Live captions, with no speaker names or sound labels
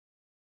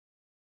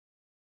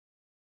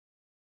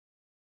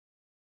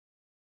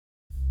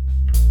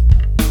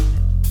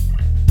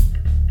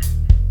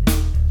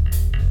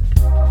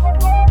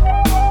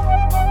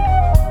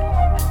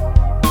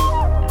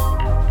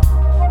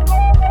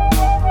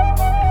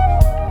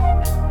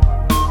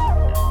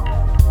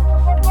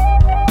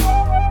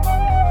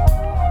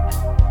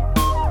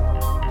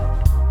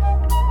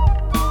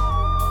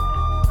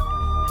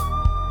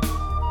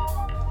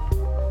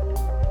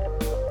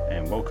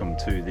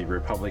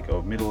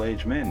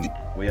Middle-aged men.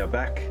 We are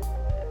back.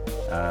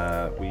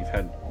 We've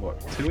had, what,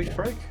 2 week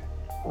break?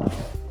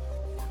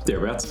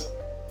 Thereabouts.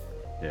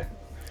 Yeah.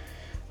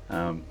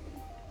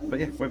 But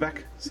yeah, we're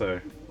back, so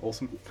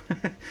awesome.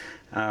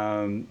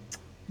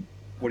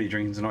 What are you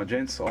drinking tonight,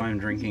 gents? I'm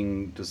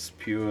drinking just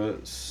pure,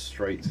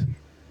 straight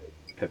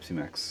Pepsi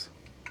Max.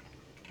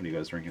 What are you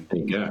guys drinking? There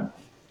you go.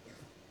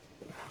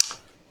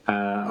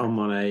 I'm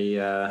on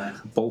a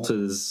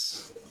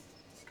Bolter's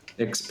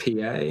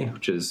XPA,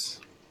 which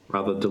is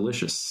rather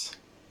delicious.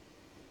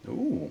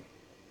 Ooh.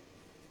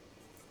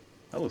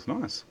 That looks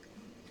nice.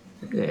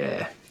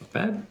 Yeah, not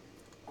bad.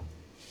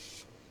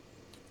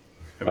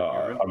 How about you,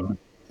 Aaron?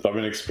 I've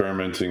been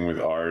experimenting with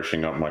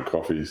Irishing up my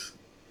coffees.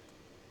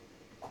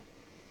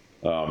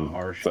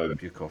 Irish So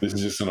pure coffee. this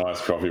is just an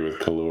iced coffee with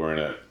Kahlua in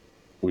it,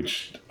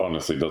 which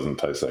honestly doesn't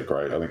taste that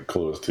great. I think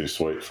Kahlua is too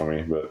sweet for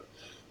me, but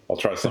I'll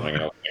try something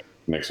else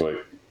next week.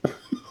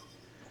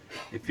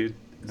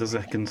 Does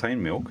it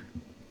contain milk?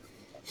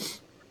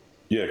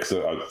 Yeah, because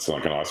it's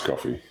like an iced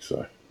coffee,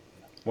 so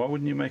Why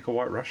wouldn't you make a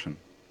White Russian?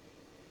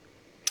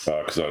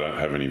 because I don't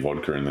have any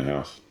vodka in the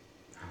house.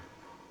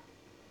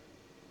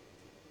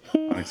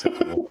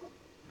 Unacceptable.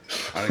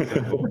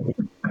 Unacceptable.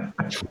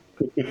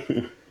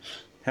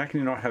 How can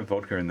you not have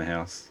vodka in the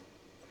house?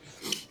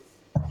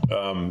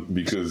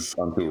 Because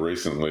until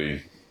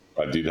recently,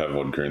 I did have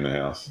vodka in the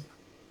house.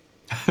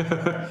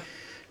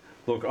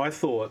 Look, I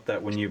thought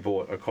that when you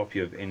bought a copy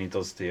of any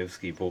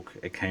Dostoevsky book,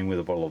 it came with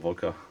a bottle of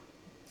vodka.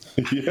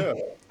 Yeah,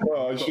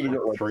 well, I should have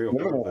got like 3 or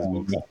 4 of those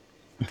books.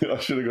 I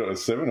should have got a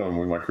 7 of them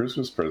with my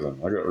Christmas present.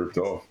 I got ripped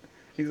off.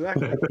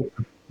 Exactly.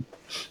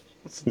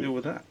 What's the deal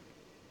with that?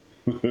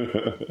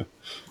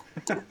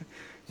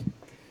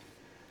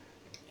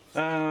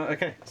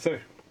 Okay, so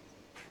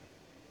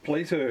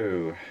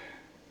Plato.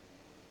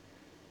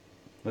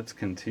 Let's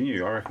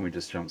continue. I reckon we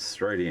just jump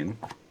straight in.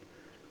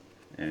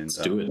 And Let's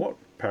do it. What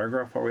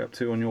paragraph are we up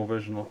to on your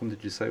version, Lachlan?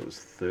 Did you say it was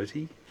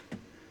 30?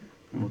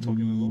 We're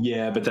talking about?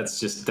 Yeah, but that's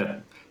just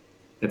that.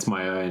 That's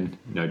my own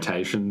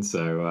notation,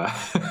 so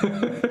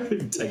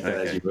take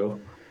that as you will.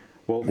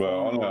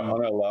 Well, on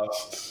our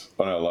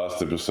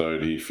last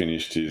episode, he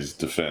finished his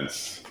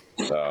defence,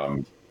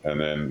 and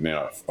then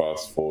now it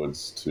fast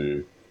forwards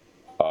to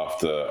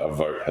after a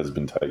vote has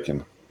been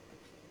taken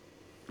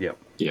Yep.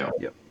 Yeah.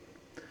 Yep.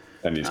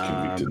 and he's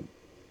convicted.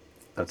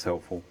 That's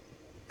helpful.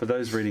 For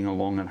those reading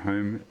along at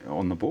home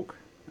on the book,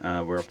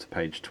 we're up to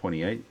page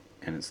 28,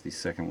 and it's the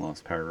second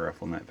last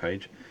paragraph on that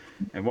page.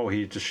 And while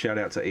here, just shout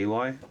out to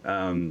Eli.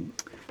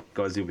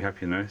 Guys, you'll be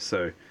happy to know.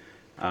 So,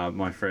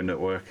 my friend at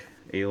work,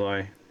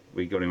 Eli,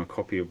 we got him a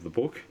copy of the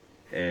book,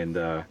 and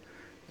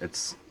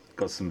it's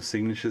got some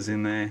signatures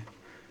in there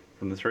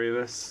from the three of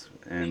us,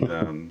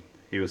 and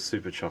he was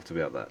super chuffed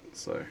about that.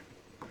 So,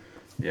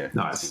 yeah.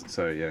 Nice.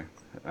 So, yeah,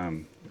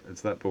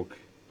 it's that book.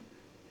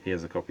 He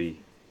has a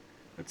copy.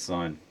 It's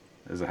signed.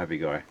 As a happy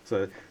guy.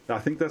 So I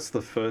think that's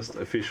the first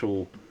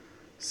official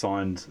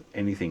signed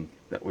anything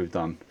that we've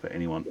done for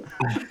anyone.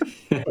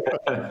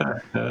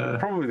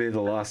 Probably be the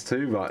last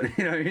two, but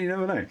you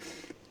never know.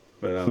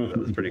 But that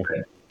was pretty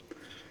cool.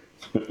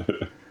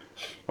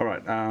 All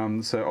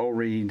right, so I'll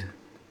read.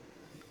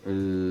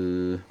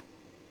 Should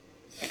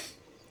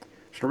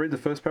I read the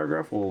first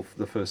paragraph or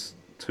the first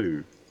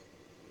two?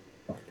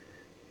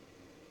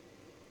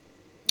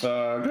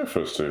 Go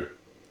first two.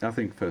 I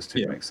think first two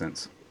Yeah. makes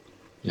sense.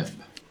 Yeah.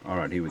 All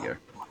right, here we go.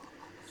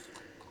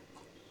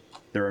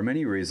 There are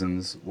many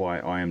reasons why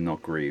I am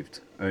not grieved,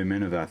 O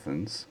men of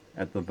Athens,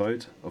 at the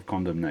vote of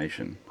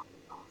condemnation.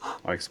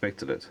 I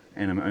expected it,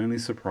 and am only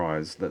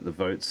surprised that the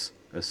votes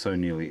are so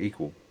nearly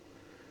equal.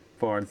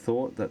 For I had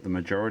thought that the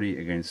majority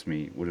against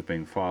me would have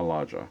been far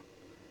larger,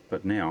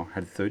 but now,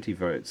 had 30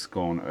 votes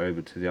gone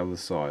over to the other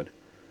side,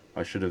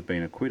 I should have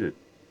been acquitted.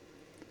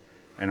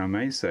 And I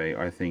may say,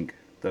 I think,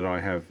 that I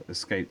have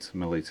escaped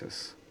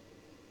Miletus.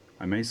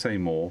 I may say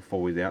more, for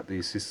without the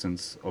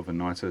assistance of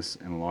Anytus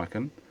and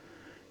Lycon,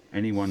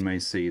 anyone may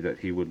see that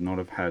he would not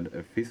have had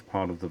a fifth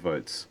part of the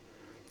votes,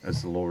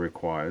 as the law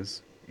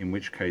requires, in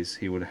which case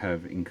he would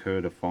have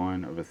incurred a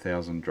fine of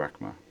 1,000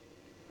 drachma.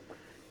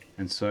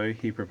 And so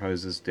he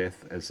proposes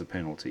death as the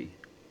penalty.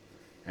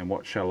 And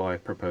what shall I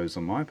propose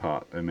on my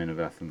part, O men of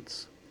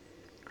Athens?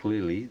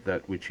 Clearly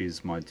that which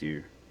is my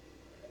due.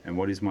 And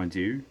what is my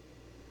due?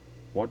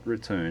 What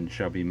return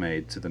shall be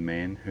made to the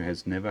man who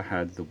has never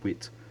had the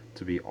wit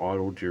to be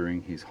idle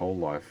during his whole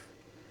life,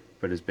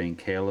 but has been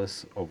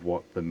careless of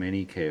what the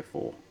many care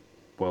for,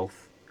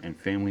 wealth and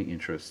family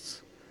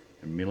interests,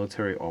 and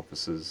military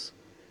officers,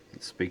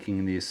 and speaking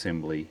in the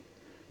assembly,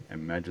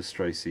 and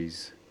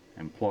magistracies,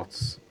 and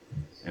plots,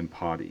 and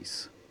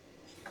parties.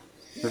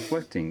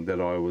 Reflecting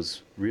that I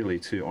was really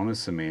too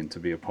honest a man to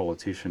be a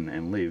politician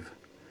and live,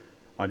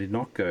 I did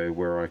not go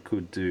where I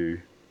could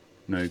do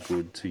no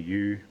good to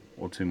you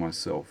or to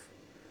myself,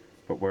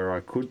 but where I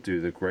could do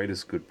the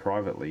greatest good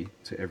privately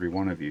to every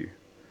one of you.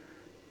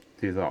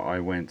 Thither I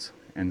went,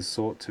 and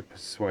sought to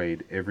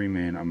persuade every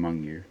man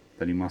among you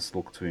that he must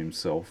look to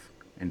himself,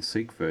 and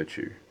seek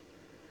virtue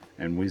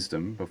and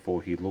wisdom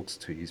before he looks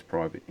to his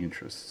private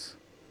interests.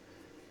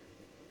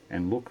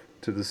 and look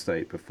to the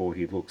state before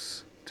he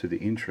looks to the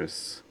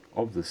interests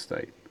of the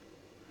state,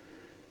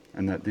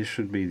 and that this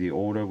should be the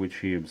order which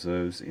he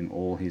observes in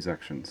all his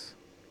actions.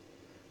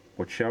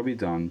 What shall be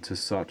done to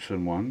such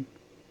an one?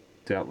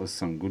 Doubtless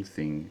some good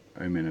thing,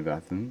 O men of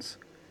Athens,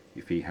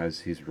 if he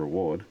has his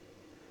reward,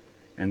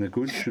 and the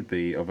good should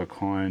be of a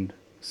kind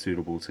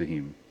suitable to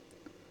him.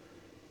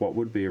 What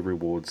would be a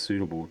reward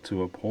suitable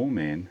to a poor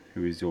man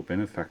who is your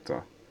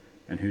benefactor,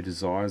 and who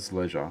desires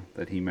leisure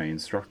that he may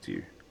instruct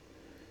you?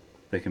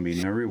 There can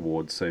be no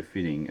reward so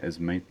fitting as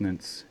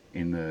maintenance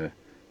in the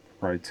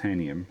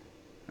Prytaneum,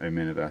 O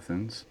men of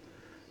Athens,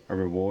 a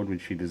reward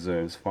which he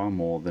deserves far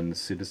more than the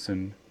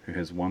citizen who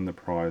has won the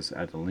prize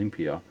at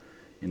Olympia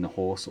in the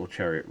horse or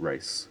chariot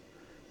race,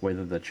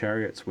 whether the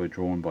chariots were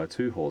drawn by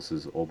 2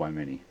 horses or by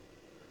many.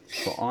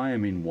 For I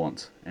am in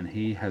want, and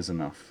he has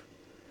enough,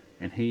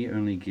 and he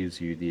only gives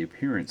you the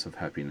appearance of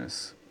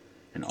happiness,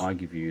 and I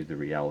give you the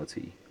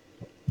reality.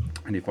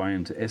 And if I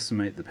am to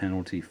estimate the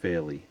penalty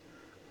fairly,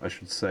 I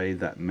should say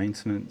that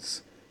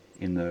maintenance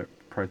in the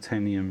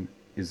Prytaneum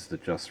is the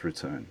just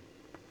return.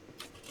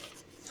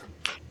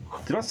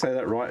 Did I say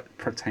that right?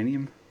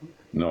 Prytaneum?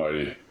 No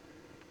idea.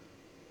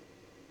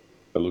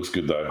 It looks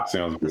good though.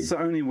 Sounds good. It's the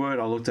only word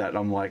I looked at.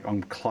 I'm like,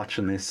 I'm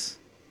clutching this.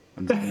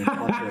 I'm just going to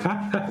clutch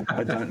it.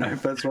 I don't know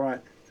if that's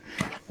right.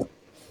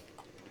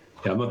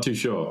 Yeah, I'm not too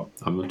sure.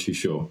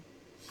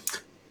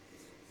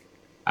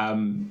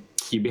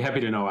 You'd be happy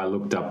to know I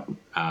looked up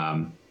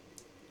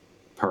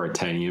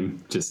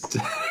Prytaneum, just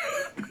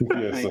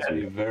Yes, Thank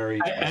you very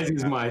as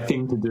is my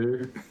thing to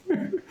do.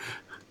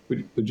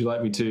 Would you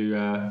like me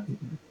to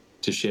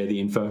share the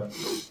info?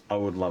 I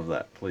would love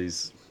that,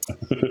 please.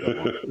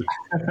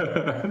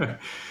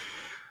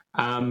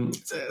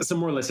 So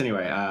more or less,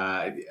 anyway,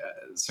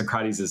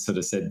 Socrates has sort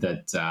of said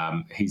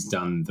that he's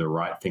done the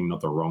right thing,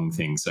 not the wrong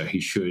thing. So he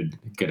should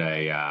get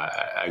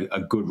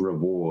a good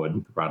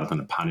reward rather than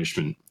a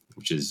punishment,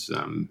 which is,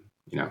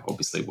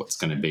 obviously what's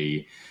going to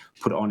be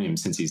put on him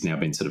since he's now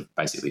been sort of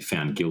basically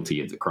found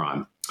guilty of the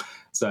crime.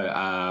 So,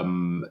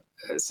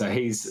 so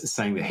he's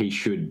saying that he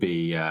should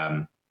be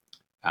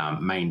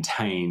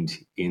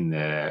maintained in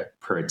the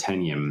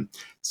Prytaneum.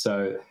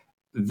 So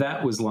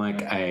that was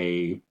like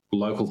a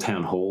local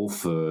town hall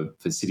for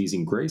cities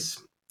in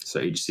Greece. So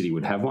each city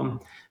would have one.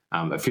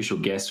 Official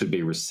guests would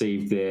be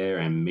received there,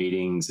 and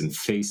meetings and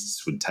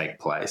feasts would take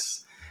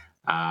place.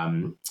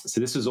 So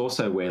this was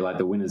also where like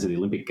the winners of the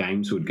Olympic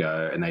Games would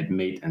go, and they'd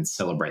meet and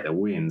celebrate their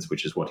wins,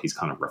 which is what he's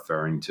kind of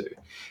referring to.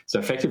 So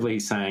effectively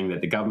he's saying that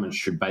the government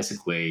should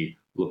basically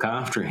look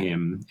after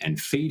him and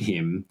feed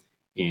him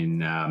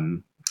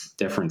in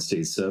deference to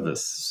his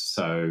service.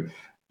 So,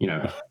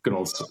 good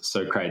old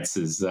Socrates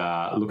is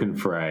looking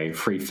for a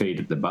free feed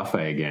at the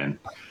buffet again.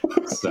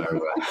 So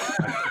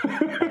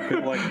I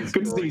feel like he's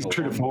good to see he's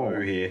true to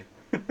form here.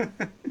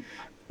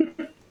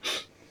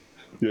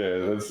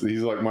 Yeah,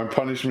 he's like, my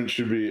punishment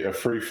should be a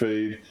free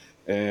feed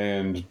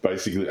and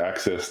basically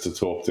access to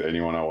talk to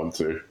anyone I want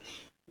to,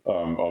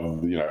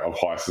 of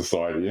high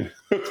society.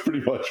 That's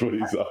pretty much what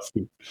he's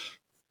asking.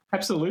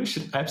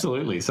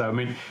 Absolutely. So I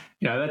mean,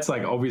 that's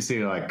like obviously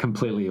like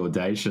completely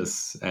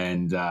audacious,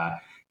 and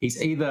he's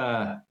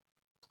either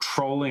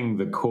trolling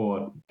the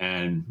court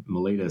and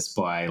Miletus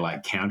by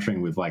like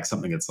countering with like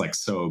something that's like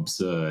so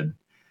absurd,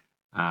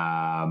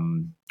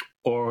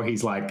 or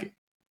he's like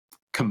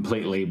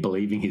completely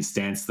believing his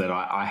stance that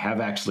I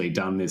have actually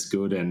done this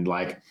good, and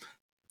like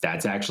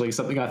that's actually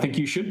something I think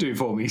you should do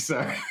for me.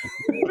 So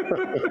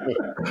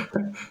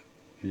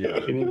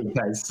Yeah. in any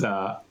case,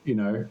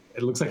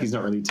 it looks like he's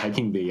not really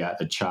taking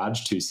the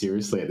charge too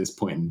seriously at this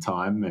point in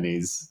time, and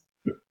he's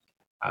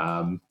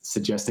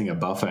suggesting a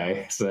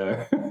buffet.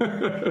 So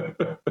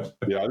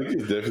Yeah, I think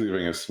he's definitely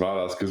being a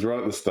smartass, because right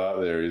at the start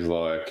there, he's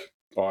like,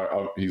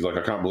 I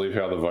can't believe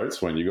how the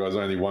votes went. You guys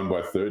only won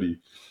by 30,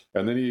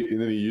 and then he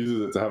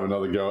uses it to have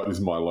another go at this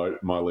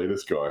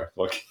Miletus guy.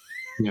 Like,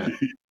 yeah.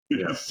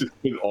 he's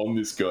just been on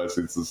this guy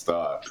since the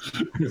start.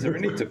 Is there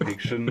any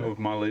depiction of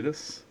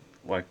Miletus?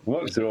 Like, I'm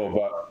not sure,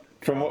 but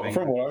from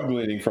what I'm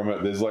gleaning from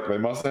it, there's like, they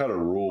must have had a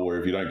rule where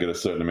if you don't get a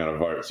certain amount of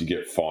votes, you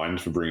get fined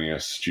for bringing a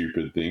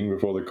stupid thing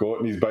before the court.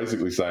 And he's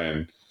basically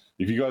saying,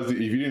 if you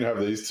didn't have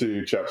these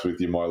 2 chaps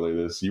with you,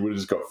 Miletus, you would have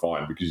just got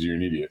fined because you're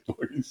an idiot.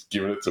 He's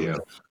giving it to him.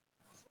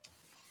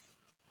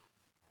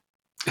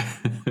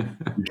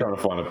 I'm trying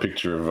to find a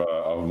picture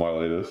of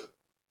Miletus.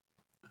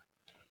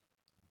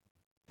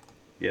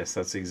 yes,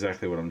 that's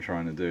exactly what I'm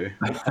trying to do.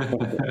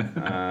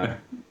 I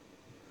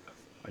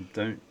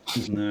don't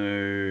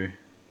know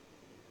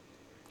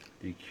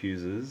the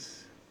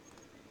accusers.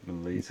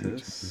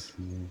 Miletus.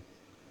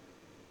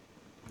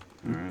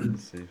 All right,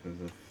 let's see if there's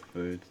a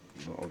photo.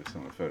 Well,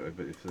 obviously not a photo,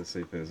 but let's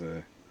see if there's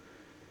an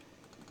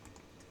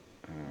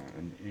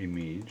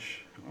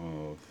image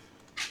of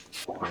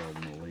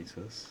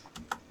Miletus.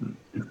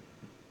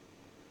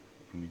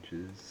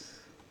 Images.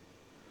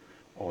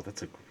 Oh,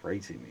 that's a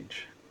great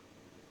image.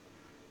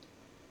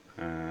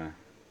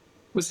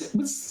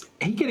 Was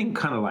he getting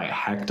kind of like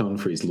hacked on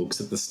for his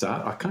looks at the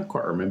start? I can't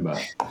quite remember.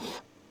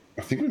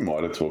 I think we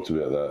might have talked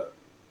about that.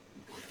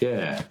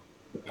 Yeah.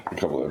 a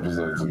couple of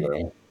episodes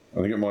ago. I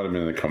think it might have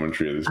been in the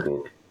commentary of this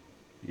book.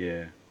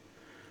 Yeah.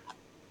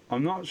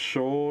 I'm not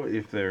sure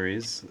if there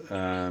is,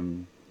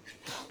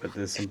 but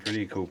there's some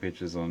pretty cool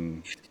pictures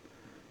on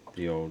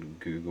the old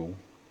Google.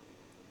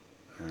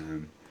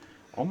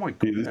 Oh my Yeah,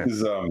 goodness.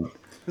 this is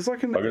There's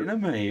like an I got-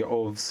 anime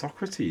of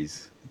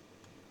Socrates.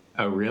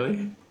 Oh,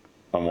 really?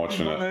 I'm I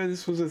watching didn't it. know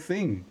this was a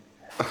thing.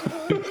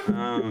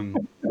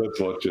 Let's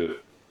watch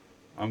it.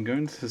 I'm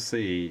going to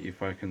see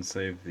if I can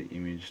save the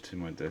image to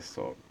my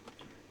desktop.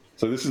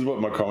 So this is what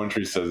my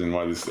commentary says in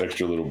this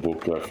extra little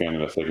book that I found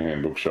in a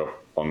secondhand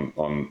bookshop on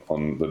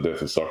the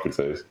death of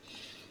Socrates.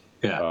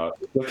 Yeah.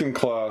 Second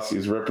class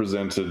is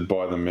represented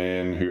by the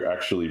man who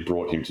actually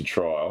brought him to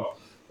trial.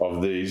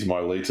 Of these,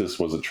 Miletus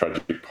was a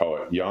tragic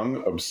poet,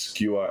 young,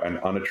 obscure, and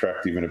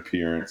unattractive in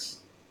appearance.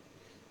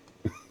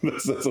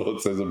 that's all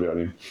it says about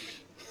him.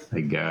 There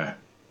you go.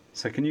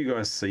 So can you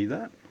guys see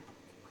that?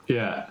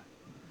 Yeah.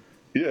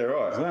 Yeah,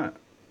 What's right. that?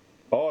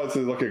 Oh, it's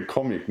like a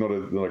comic, not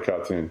a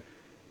cartoon.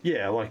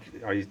 Yeah,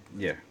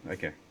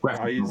 okay.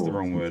 Graphic I used the novel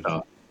wrong word.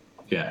 stuff.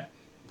 Yeah.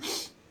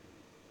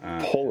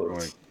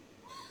 Pollets.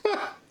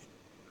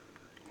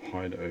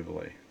 Hide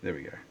overlay. There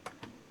we go.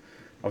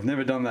 I've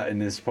never done that in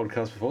this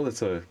podcast before.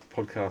 That's a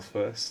podcast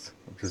first.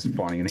 I'm just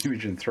finding an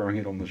image and throwing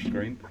it on the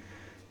screen.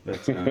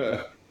 But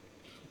that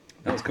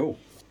was cool.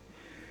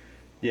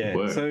 Yeah.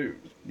 Word. So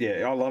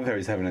yeah, I love how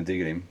he's having a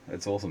dig at him.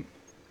 It's awesome.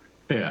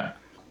 Yeah.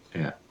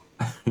 Yeah.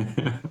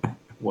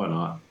 Why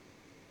not?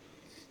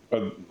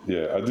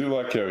 Yeah, I do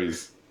like how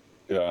he's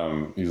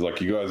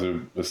like, you guys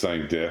are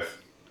saying death,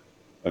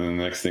 and then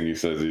the next thing he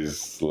says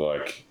is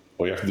like,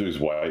 all you have to do is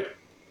wait.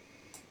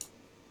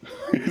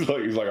 he's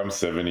like, I'm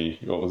 70.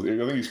 I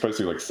think he's supposed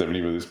to be like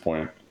 70 by this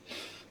point.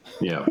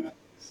 Yeah.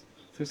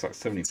 Feels like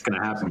 70. It's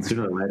gonna happen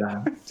sooner or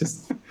later.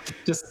 Just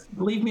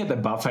leave me at the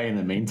buffet in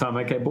the meantime,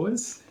 okay,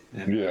 boys?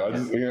 Yeah,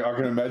 I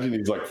can imagine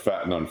he's like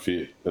fat and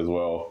unfit as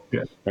well.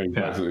 Yeah. And he's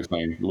basically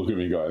saying, look at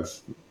me,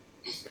 guys.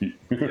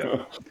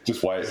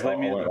 Just wait. Just let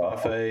me I'll at the wait.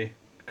 buffet.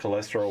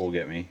 Cholesterol will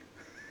get me.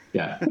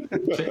 Yeah.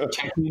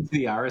 Check me into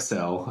the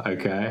RSL,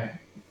 okay?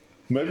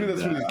 Maybe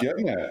that's what he's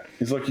getting at.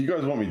 He's like, you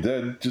guys want me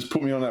dead? Just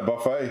put me on that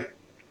buffet.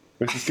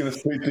 It's just going to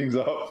speed things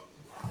up.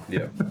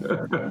 Yeah.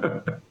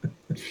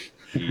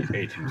 He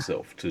ate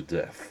himself to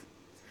death.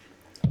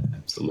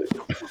 Absolutely.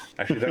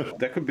 Actually,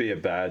 that could be a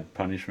bad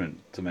punishment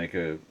to make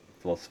a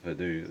philosopher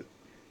do,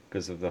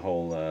 because of the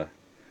whole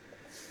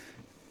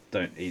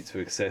don't eat to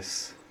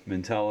excess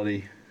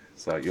mentality.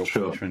 It's like your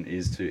Sure. punishment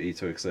is to eat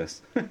to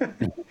excess.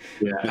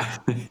 Yeah.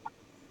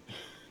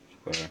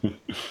 I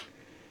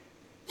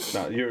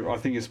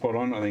think you're spot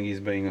on. I think he's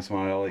being a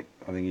smart aleck.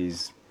 I think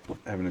he's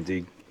having a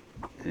dig,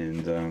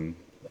 and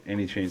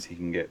any chance he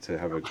can get to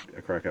have a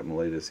crack at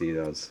Miletus, he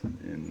does.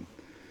 And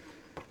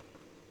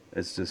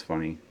it's just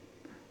funny.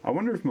 I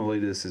wonder if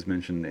Miletus is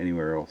mentioned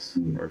anywhere else,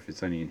 or if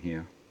it's only in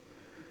here.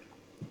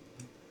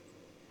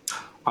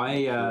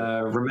 I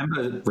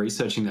remember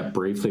researching that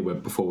briefly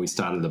before we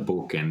started the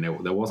book, and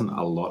there wasn't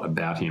a lot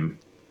about him.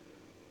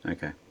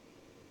 Okay.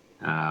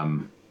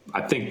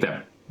 I think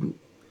that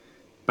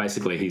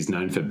basically he's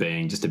known for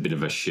being just a bit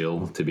of a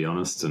shill, to be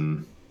honest,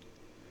 and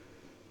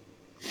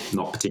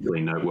not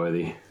particularly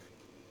noteworthy.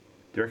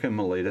 Do you reckon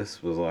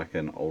Miletus was like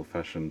an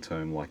old-fashioned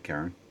term like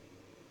Karen?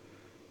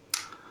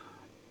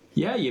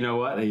 Yeah, you know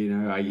what?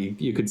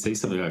 You could see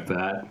something like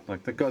that.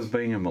 Like, that guy's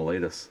being a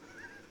Miletus.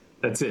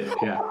 That's it,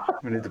 yeah.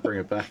 We need to bring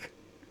it back.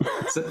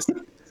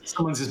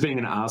 Someone's just being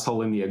an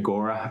asshole in the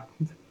Agora.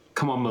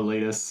 Come on,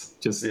 Miletus.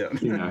 Just, Yeah.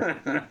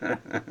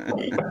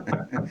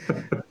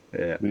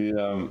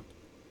 Yeah.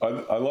 I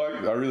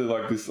really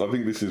like this. I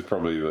think this is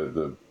probably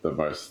the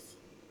most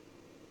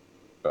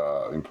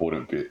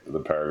important bit of the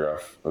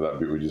paragraph, of that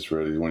bit we just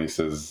read, is when he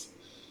says,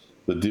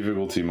 the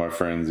difficulty, my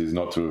friends, is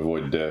not to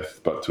avoid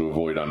death, but to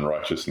avoid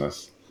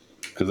unrighteousness.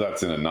 Because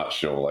that's in a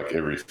nutshell, like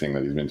everything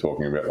that he's been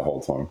talking about the whole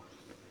time.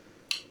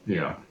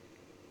 Yeah.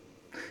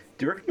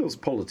 Do you reckon there was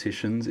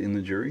politicians in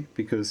the jury?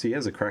 Because he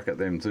has a crack at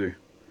them too.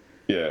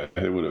 Yeah,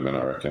 it would have been,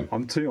 I reckon.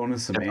 I'm too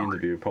honest a man to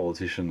be a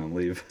politician and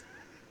live.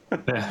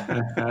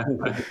 Yeah,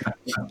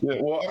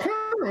 well, I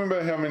can't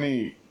remember how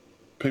many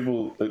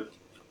people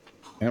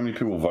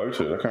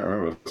voted. I can't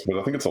remember, but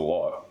I think it's a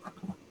lot.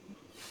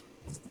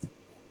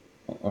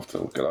 I'll have to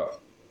look it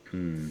up.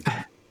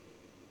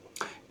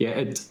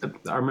 Yeah,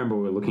 I remember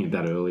we were looking at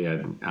that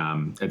earlier.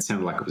 It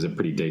sounded like it was a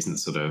pretty decent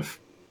sort of,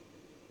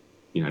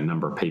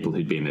 number of people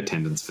who'd be in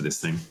attendance for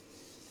this thing.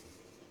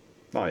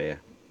 Oh, yeah.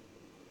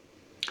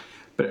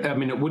 But, I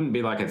mean, it wouldn't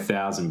be like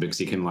 1,000 because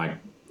you can, like,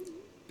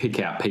 pick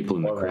out people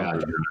in the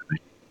crowd.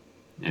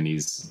 And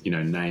he's,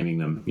 naming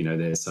them,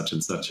 there's such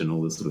and such and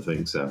all this sort of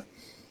thing. So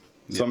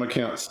Some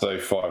accounts say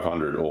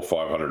 500 or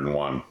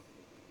 501.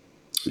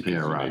 Yeah,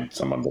 right. You need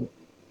someone to...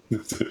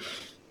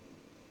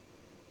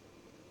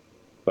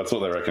 That's what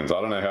they reckon. So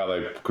I don't know how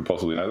they could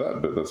possibly know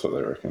that, but that's what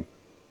they reckon.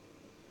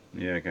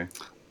 Yeah, okay.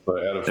 So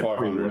out of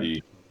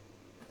 500,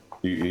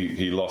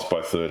 he lost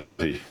by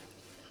 30.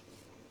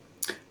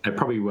 they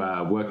probably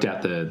worked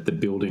out the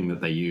building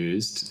that they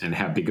used and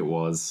how big it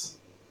was,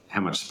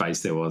 how much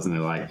space there was, and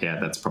they're like, yeah,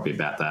 that's probably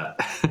about that.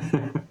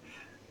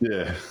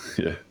 Yeah,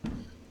 yeah.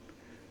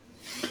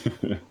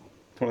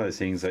 It's one of those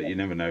things that you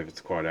never know if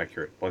it's quite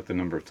accurate. Like the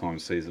number of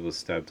times Caesar was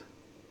stabbed.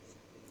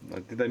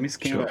 Like, did they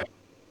miscount? Sure.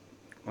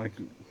 Like,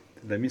 did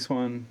they miss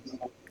one?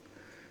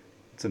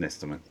 It's an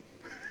estimate.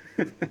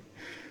 Can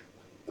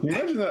you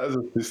imagine that as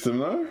a system,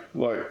 though?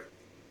 Like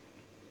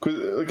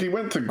he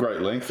went to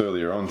great length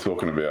earlier on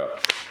talking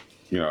about,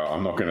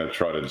 I'm not going to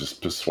try to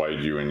just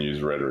persuade you and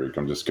use rhetoric.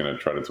 I'm just going to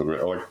try to talk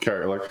about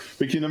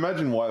but can you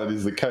imagine why that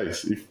is the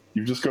case? If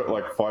you've just got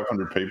like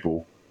 500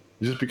 people,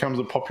 it just becomes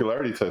a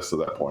popularity test at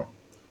that point.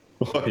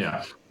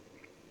 Yeah.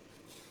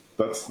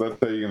 That's how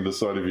you can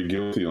decide if you're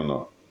guilty or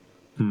not.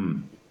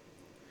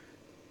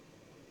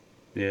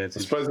 Yeah, I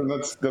suppose, and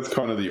that's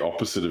kind of the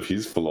opposite of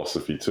his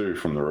philosophy too,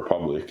 from the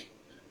Republic.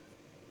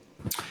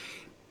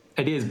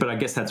 It is, but I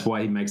guess that's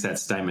why he makes that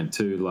statement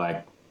too.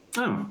 Like,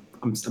 I'm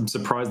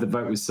surprised the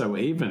vote was so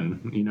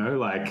even.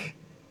 Like,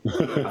 I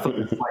thought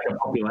it was like a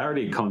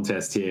popularity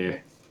contest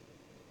here.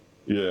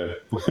 Yeah.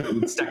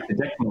 You'd stack the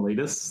deck,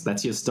 Miletus.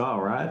 That's your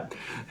style, right?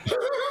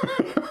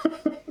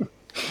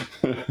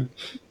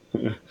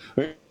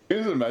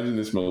 Just imagine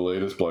this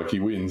Miletus bloke. He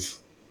wins.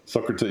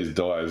 Socrates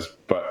dies,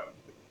 but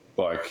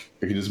like,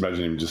 I can just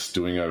imagine him just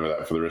stewing over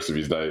that for the rest of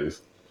his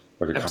days.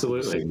 Like,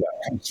 absolutely.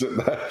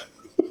 That.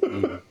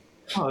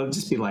 Oh, it'd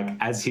just be like,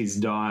 as he's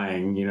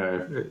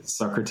dying,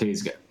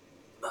 Socrates go,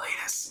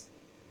 Miletus.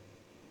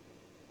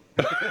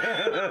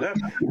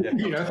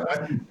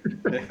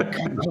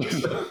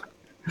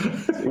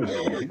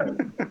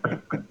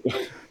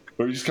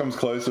 Or he just comes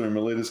closer, and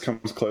Miletus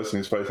comes close in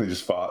his face, and he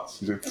just farts.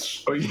 He's like,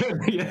 oh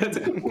yeah,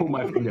 pull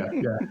my finger.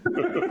 Yeah.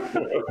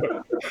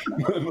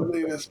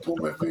 Miletus, pull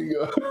my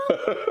finger.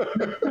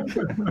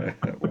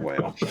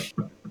 Wow.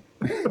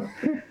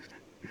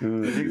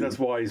 I think that's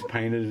why he's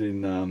painted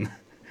in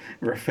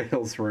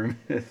Raphael's room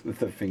with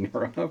the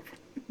finger up.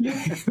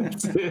 Yeah,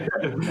 that's it.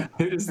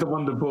 It is the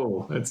one to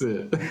pull. That's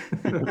it.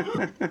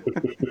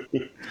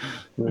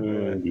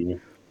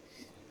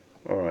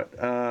 All right.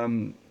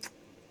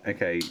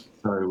 Okay.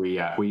 So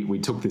we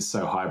took this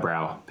so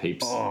highbrow,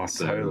 peeps. Oh,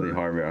 totally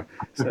highbrow.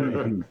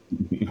 So,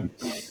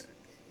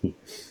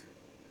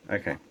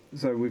 okay.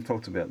 So we've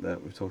talked about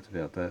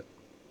that.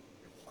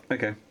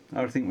 Okay.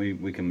 I think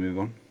we can move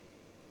on.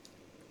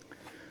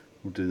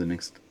 We'll do the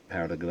next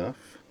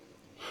paragraph.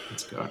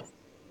 Let's go.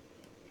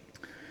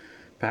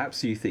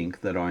 Perhaps you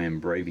think that I am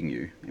braving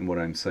you in what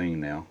I'm saying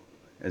now,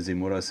 as in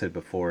what I said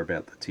before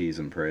about the tears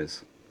and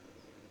prayers.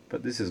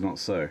 But this is not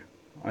so.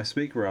 I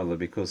speak rather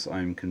because I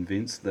am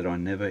convinced that I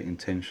never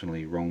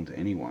intentionally wronged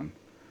anyone,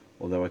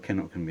 although I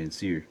cannot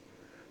convince you.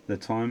 The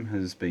time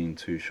has been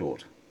too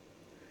short.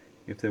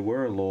 If there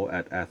were a law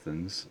at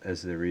Athens,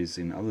 as there is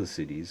in other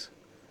cities,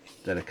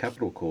 that a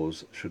capital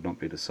cause should not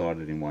be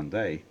decided in one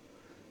day,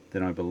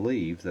 then I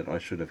believe that I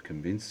should have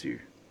convinced you.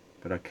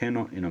 But I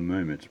cannot in a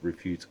moment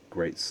refute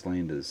great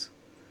slanders,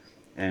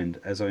 and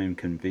as I am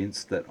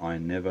convinced that I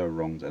never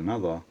wronged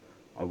another,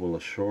 I will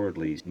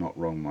assuredly not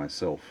wrong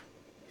myself.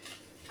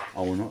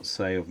 I will not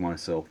say of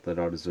myself that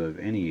I deserve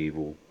any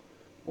evil,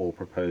 or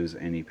propose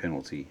any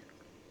penalty.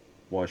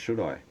 Why should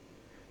I?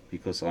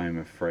 Because I am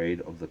afraid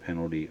of the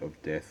penalty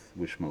of death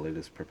which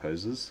Miletus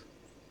proposes?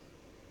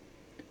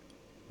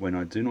 When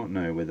I do not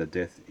know whether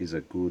death is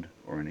a good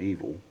or an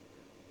evil,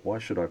 why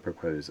should I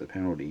propose a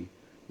penalty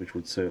which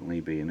would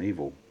certainly be an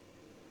evil?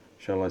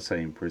 Shall I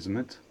say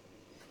imprisonment?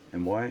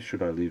 And why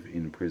should I live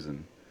in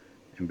prison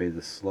and be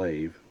the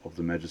slave of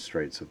the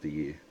magistrates of the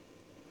year,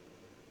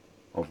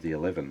 of the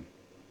 11?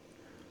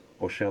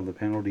 Or shall the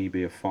penalty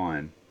be a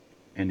fine,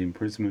 and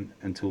imprisonment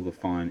until the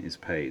fine is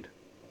paid?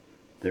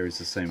 There is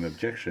the same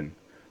objection.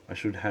 I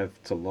should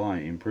have to lie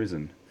in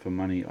prison for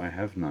money I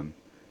have none,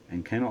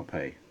 and cannot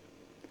pay.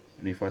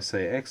 And if I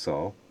say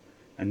exile,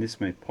 and this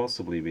may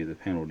possibly be the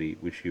penalty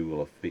which you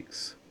will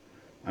affix,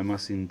 I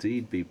must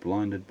indeed be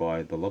blinded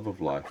by the love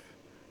of life,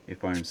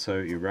 if I am so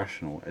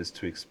irrational as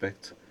to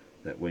expect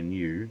that when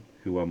you,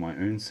 who are my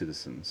own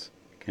citizens,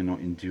 cannot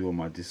endure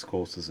my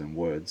discourses and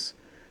words,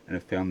 and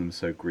have found them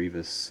so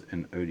grievous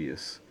and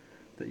odious,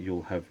 that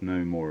you'll have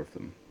no more of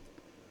them,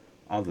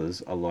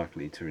 others are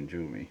likely to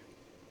endure me.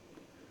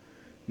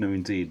 No,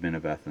 indeed, men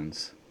of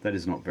Athens, that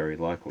is not very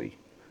likely.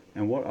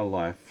 And what a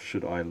life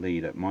should I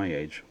lead at my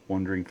age,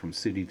 wandering from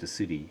city to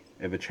city,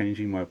 ever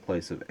changing my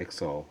place of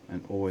exile,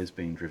 and always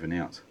being driven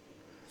out?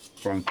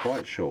 For I'm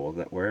quite sure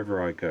that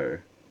wherever I go,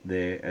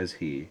 there as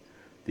here,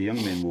 the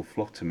young men will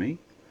flock to me,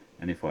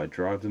 and if I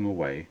drive them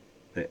away,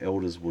 their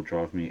elders will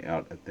drive me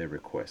out at their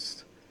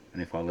request,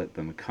 and if I let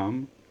them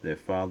come, their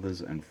fathers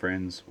and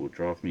friends will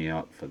drive me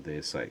out for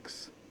their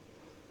sakes.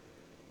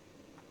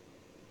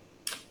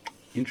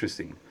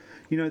 Interesting.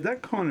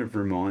 That kind of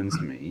reminds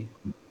me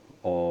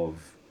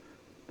of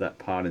that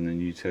part in the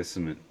New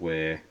Testament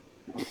where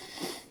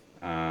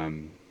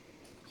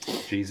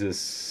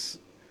Jesus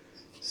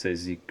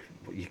says you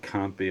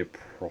can't be a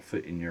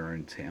prophet in your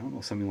own town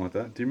or something like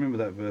that. Do you remember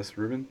that verse,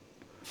 Ruben?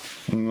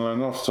 No,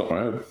 not off the top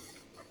of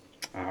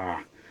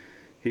my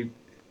head.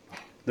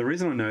 The the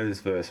reason I know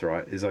this verse,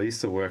 right, is I used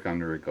to work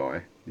under a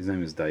guy. His name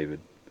was David,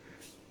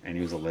 and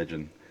he was a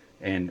legend.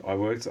 And I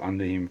worked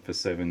under him for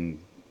 7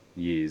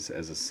 years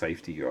as a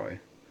safety guy.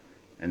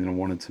 And then I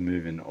wanted to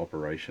move into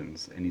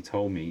operations. And he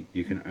told me,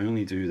 you can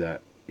only do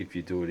that if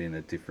you do it in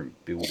a different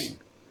building.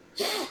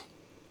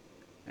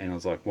 And I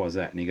was like, why is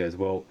that? And he goes,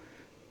 well,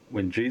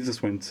 when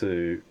Jesus went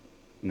to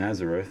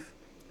Nazareth,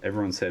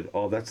 everyone said,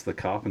 oh, that's the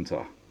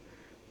carpenter.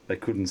 They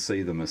couldn't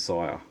see the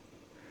Messiah.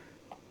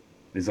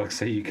 He's like,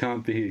 so you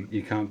can't be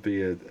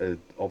a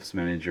ops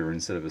manager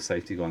instead of a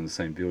safety guy in the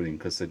same building,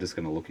 because they're just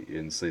going to look at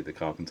you and see the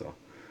carpenter.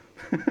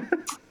 And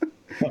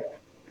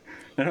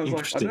I was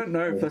like, I don't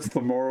know if that's the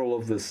moral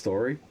of the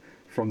story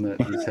from the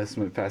New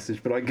Testament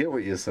passage, but I get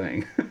what you're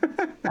saying.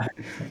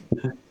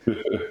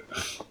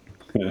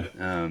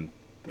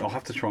 I'll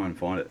have to try and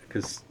find it,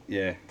 because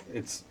yeah,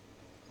 it's.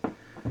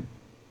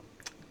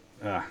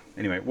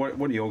 Anyway, what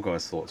are your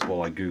guys' thoughts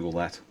while I Google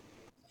that?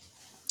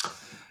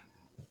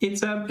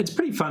 It's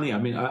pretty funny. I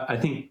mean, I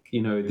think,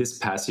 this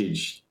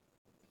passage,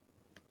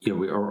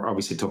 we are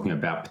obviously talking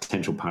about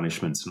potential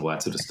punishments and all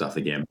that sort of stuff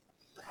again.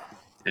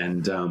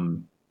 And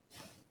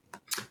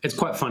it's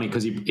quite funny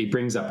because he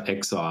brings up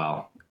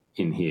exile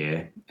in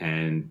here,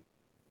 and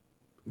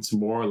it's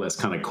more or less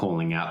kind of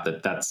calling out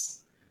that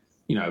that's,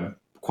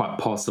 quite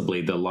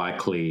possibly the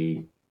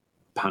likely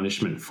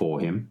punishment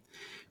for him,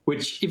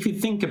 which, if you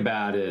think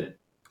about it,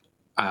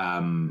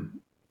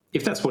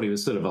 if that's what he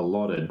was sort of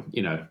allotted,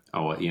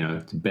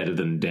 better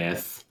than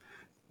death,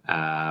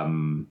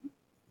 and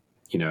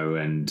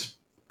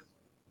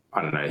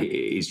I don't know,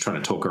 he's trying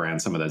to talk around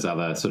some of those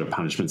other sort of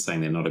punishments,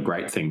 saying they're not a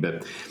great thing,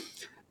 but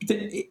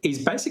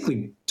he's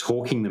basically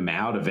talking them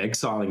out of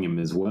exiling him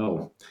as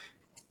well.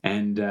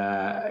 And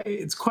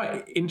it's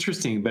quite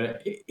interesting,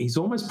 but he's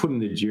almost putting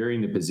the jury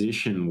in the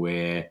position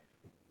where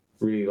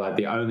really, like,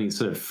 the only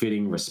sort of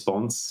fitting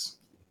response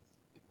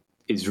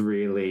is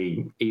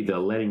really either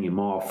letting him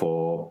off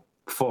or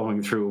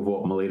following through with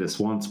what Miletus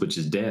wants, which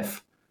is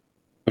death.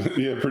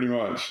 Yeah, pretty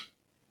much.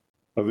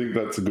 I think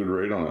that's a good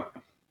read on it.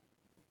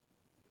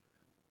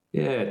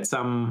 Yeah, it's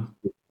I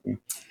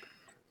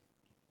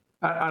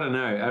don't know.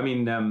 I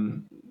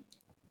mean,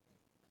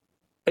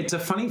 it's a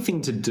funny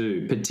thing to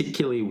do,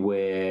 particularly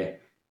where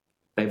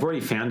they've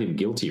already found him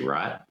guilty,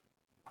 right?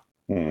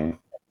 Mm.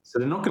 So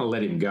they're not going to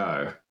let him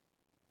go.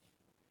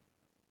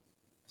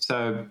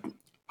 So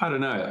I don't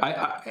know.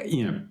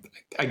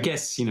 I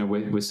guess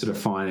we're sort of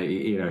fine.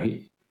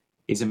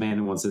 He's a man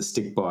who wants to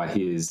stick by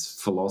his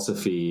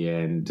philosophy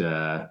and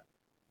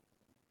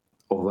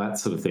all that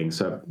sort of thing.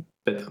 So,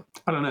 but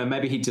I don't know.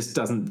 Maybe he just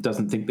doesn't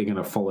think they're going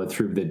to follow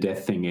through with the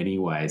death thing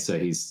anyway. So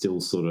he's still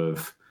sort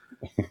of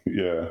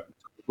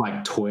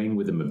like toying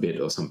with him a bit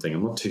or something.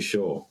 I'm not too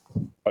sure.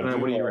 I don't know.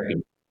 What do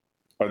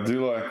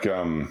you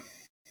reckon?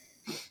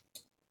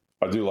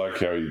 I do like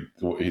how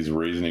his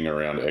reasoning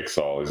around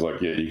exile. He's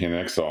like, yeah, you can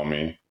exile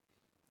me.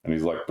 And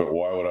he's like, but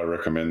why would I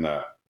recommend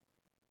that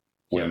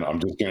when I'm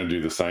just going to do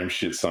the same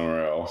shit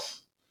somewhere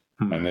else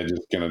and they're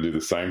just going to do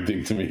the same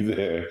thing to me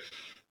there?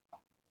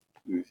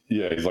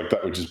 Yeah, he's like,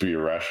 that would just be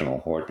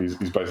irrational. Like, he's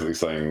basically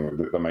saying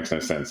that makes no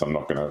sense. I'm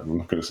not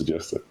going to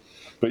suggest it.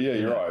 But yeah,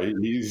 you're right.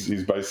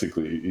 He's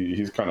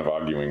basically kind of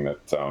arguing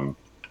that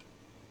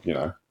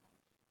you're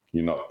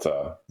not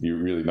you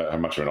really don't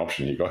have much of an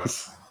option, you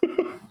guys.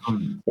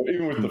 But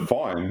even with the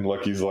fine,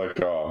 like, he's like,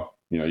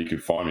 you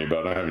could fine me, but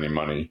I don't have any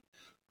money.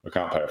 I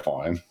can't pay a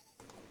fine.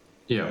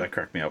 Yeah, that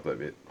cracked me up a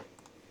bit.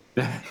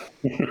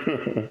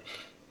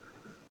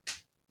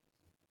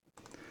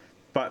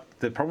 But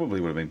there probably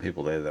would have been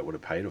people there that would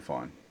have paid a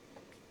fine,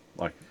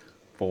 like,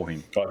 for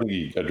him. I think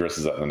he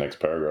addresses that in the next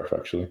paragraph,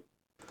 actually.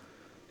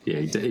 Yeah,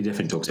 he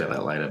definitely talks about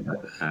that later.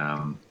 But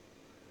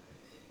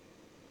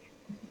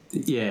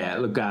yeah,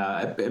 look,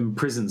 in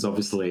prisons,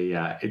 obviously,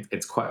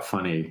 it's quite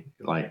funny.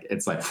 Like,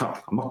 it's like, I'm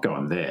not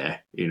going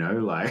there,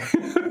 like.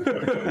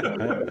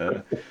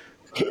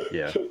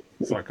 Yeah,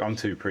 it's like, I'm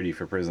too pretty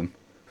for prison.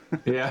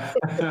 Yeah.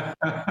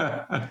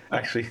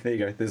 Actually, there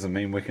you go. There's a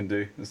meme we can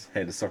do. It's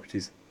Head of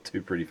Socrates,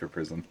 too pretty for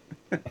prison.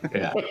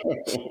 Yeah.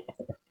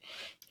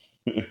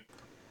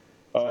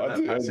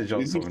 That passage I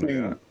was talking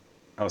about.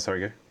 Oh, sorry,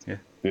 go. Yeah.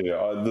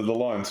 Yeah, the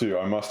line too,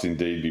 I must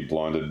indeed be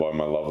blinded by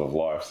my love of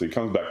life. So he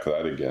comes back to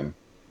that again.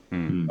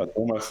 It's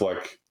almost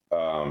like,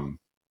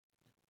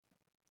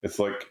 it's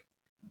like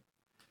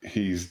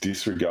he's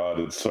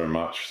disregarded so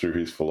much through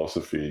his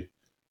philosophy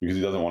because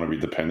he doesn't want to be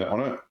dependent on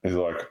it. He's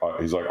like,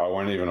 I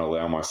won't even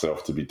allow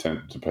myself to be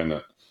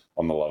dependent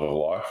on the love of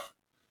life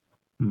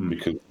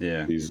because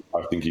I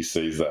think he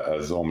sees that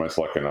as almost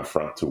like an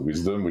affront to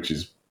wisdom, which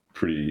is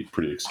pretty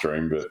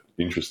extreme, but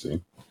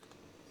interesting.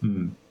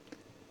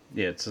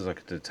 Yeah, it's just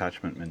like a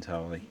detachment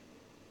mentality.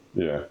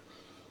 Yeah.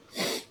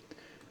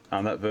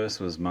 That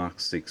verse was Mark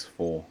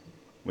 6:4,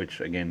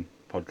 which, again,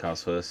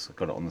 podcast verse,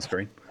 got it on the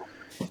screen.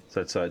 So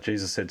it's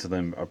Jesus said to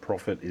them, a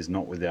prophet is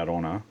not without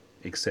honor,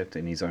 except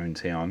in his own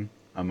town,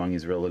 among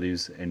his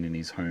relatives, and in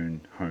his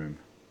own home.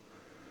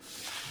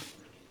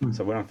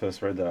 So when I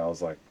first read that, I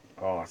was like,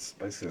 oh, it's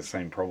basically the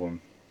same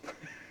problem.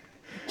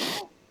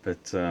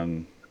 But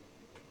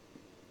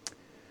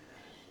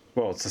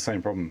Well, it's the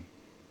same problem.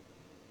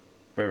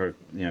 Whether,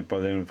 by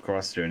the end of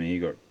Christ's journey, he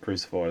got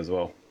crucified as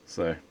well.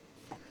 So,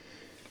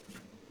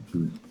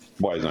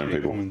 By his own a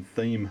people. common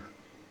theme.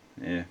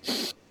 Yeah.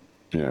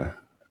 Yeah.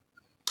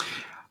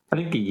 I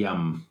think the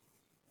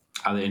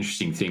other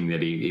interesting thing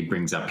that he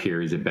brings up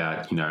here is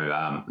about,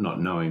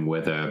 not knowing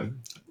whether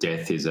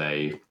death is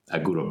a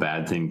good or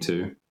bad thing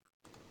too.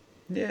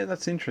 Yeah,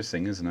 that's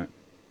interesting, isn't it?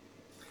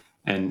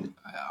 And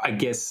I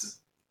guess,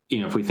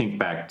 if we think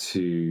back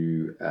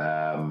to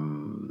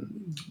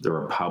the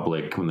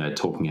Republic when they're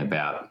talking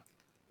about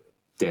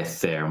death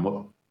there and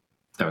what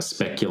they were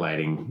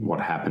speculating what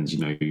happens,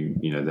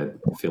 that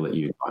feel that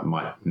you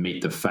might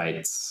meet the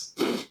fates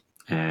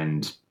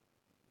and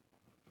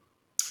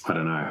I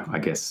don't know, I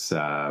guess,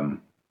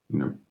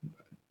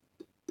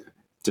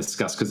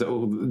 discuss, because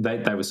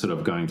they were sort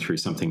of going through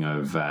something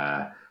of,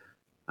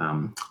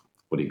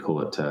 what do you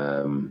call it?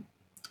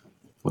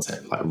 What's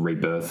that, like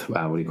rebirth?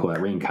 What do you call that?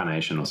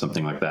 Reincarnation or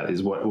something like that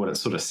is what it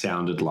sort of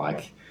sounded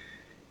like.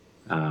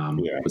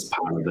 Was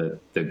part of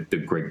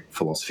the Greek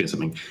philosophy or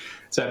something.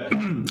 So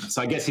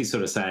I guess he's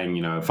sort of saying,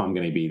 if I'm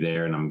going to be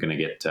there and I'm going to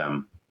get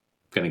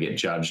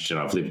judged and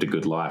I've lived a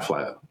good life,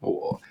 like,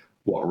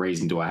 what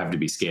reason do I have to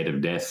be scared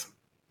of death?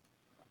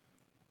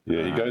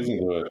 Yeah, he goes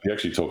into it. He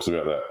actually talks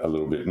about that a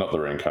little bit, not the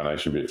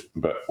reincarnation bit,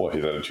 but what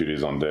his attitude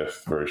is on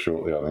death very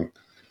shortly, I think.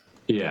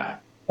 Yeah.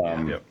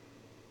 Yep.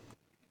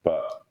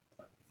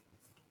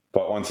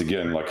 But once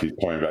again, like he's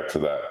coming back to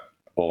that,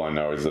 all I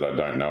know is that I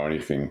don't know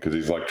anything, because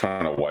he's like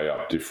trying to weigh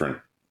up different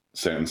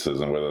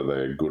sentences and whether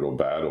they're good or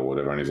bad or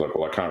whatever. And he's like,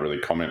 well, I can't really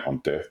comment on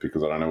death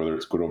because I don't know whether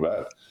it's good or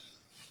bad.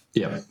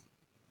 Yeah.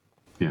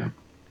 Yeah.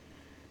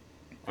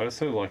 I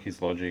also like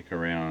his logic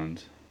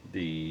around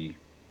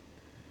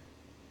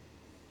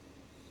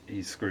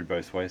he's screwed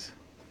both ways.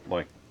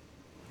 Like,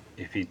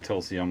 if he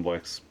tells the young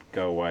blokes,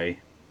 go away,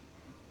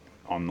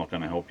 I'm not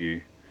going to help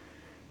you,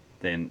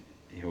 then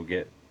he'll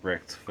get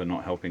wrecked for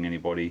not helping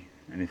anybody.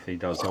 And if he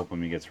does help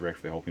them, he gets wrecked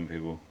for helping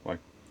people. Like,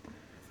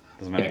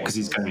 doesn't matter. Yeah, because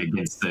he's going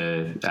against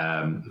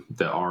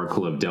the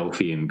Oracle of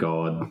Delphi and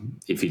God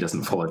if he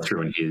doesn't follow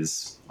through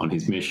on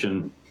his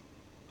mission.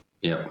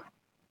 Yep.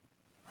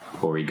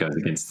 Or he goes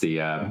against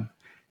the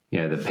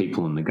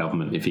people in the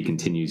government if he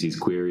continues his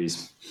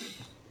queries.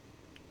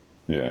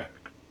 Yeah.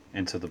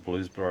 Enter the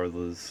Blues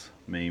Brothers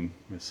meme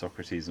with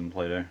Socrates and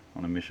Plato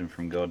on a mission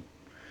from God.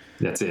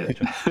 That's it.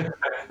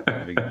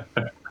 There we go.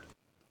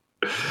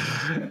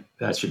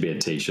 That should be a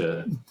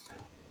T-shirt.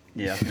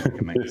 Yeah, I think we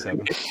can make this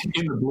happen.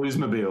 In the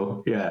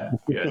Bluesmobile, yeah.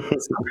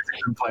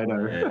 Socrates and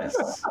Plato.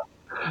 Yes.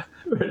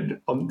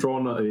 I'm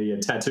drawing the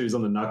tattoos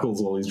on the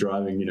knuckles while he's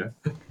driving,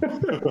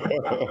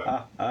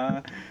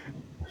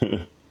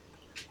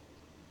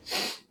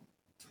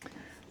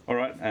 All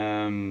right.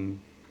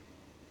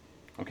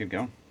 I'll keep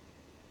going.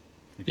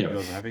 If you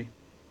guys are happy.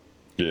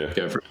 Yeah.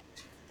 Go for it.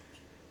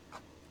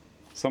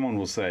 Someone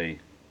will say,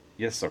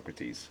 yes,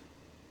 Socrates,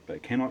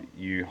 but cannot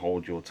you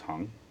hold your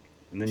tongue?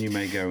 And then you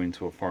may go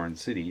into a foreign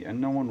city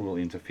and no one will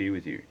interfere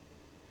with you.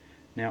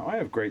 Now, I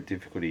have great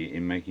difficulty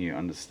in making you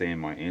understand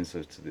my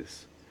answer to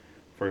this.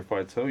 For if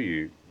I tell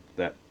you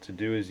that to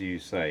do as you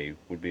say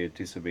would be a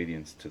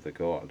disobedience to the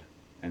God,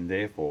 and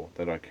therefore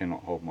that I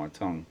cannot hold my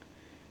tongue,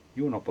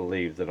 you will not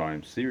believe that I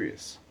am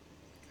serious.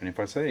 And if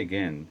I say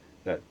again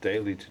that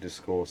daily to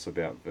discourse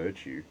about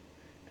virtue,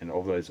 and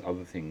of those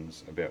other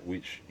things about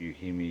which you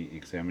hear me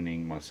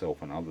examining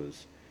myself and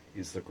others,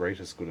 is the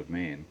greatest good of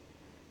man,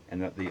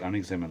 and that the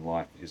unexamined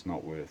life is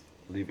not worth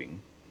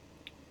living,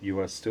 you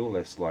are still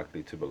less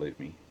likely to believe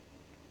me.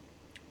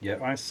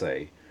 Yet I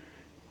say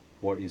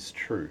what is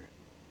true,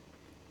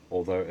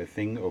 although a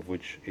thing of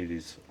which it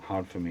is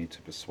hard for me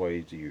to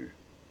persuade you.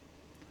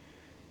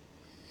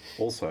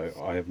 Also,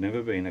 I have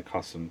never been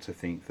accustomed to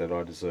think that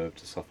I deserve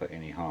to suffer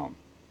any harm.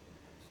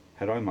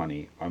 Had I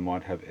money, I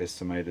might have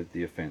estimated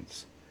the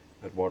offence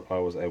at what I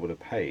was able to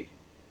pay,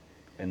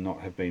 and not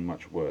have been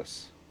much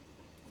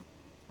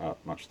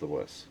the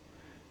worse.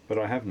 But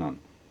I have none,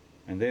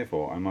 and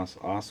therefore I must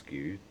ask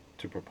you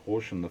to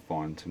proportion the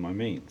fine to my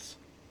means.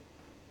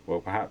 Well,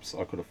 perhaps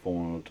I could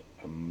afford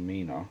a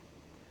mina,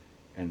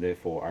 and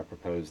therefore I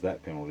propose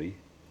that penalty.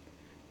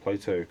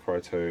 Plato,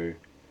 Crito,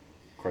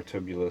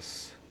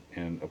 Critobulus,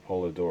 and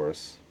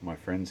Apollodorus, my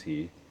friends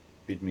here,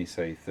 bid me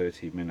say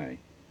 30 minae,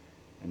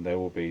 and they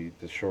will be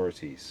the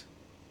sureties.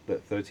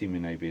 Let 30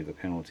 minae be the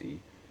penalty,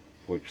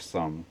 for which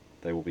sum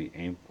they will be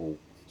ample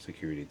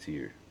security to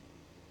you.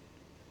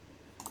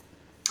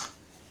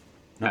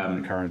 Not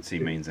that the currency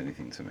means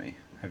anything to me.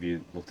 Have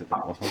you looked at that,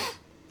 Oswald?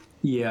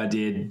 Yeah, I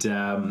did.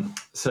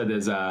 So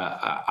there's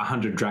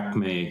 100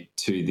 drachmae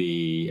to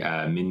the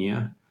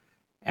minia,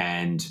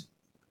 and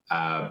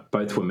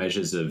both were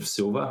measures of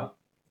silver.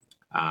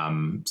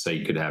 So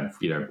you could have,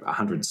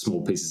 100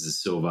 small pieces of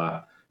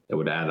silver that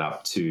would add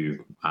up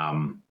to,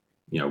 one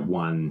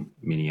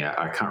minia.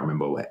 I can't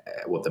remember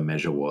what the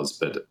measure was,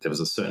 but there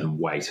was a certain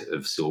weight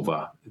of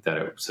silver that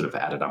it sort of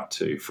added up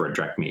to for a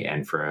drachmae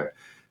and for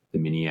the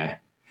minia.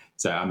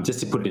 So just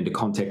to put it into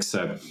context,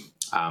 so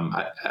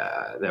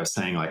they were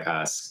saying like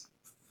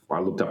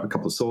I looked up a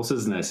couple of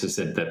sources, and they just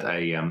said that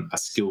a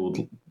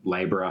skilled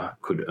labourer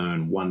could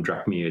earn 1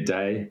 drachma a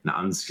day, an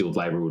unskilled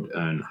labourer would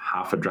earn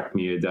half a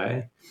drachma a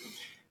day.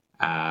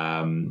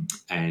 And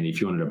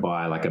if you wanted to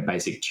buy like a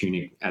basic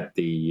tunic at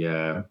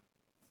the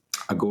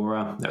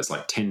Agora, that was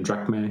like 10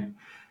 drachma.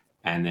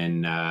 And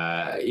then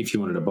if you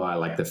wanted to buy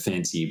like the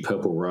fancy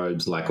purple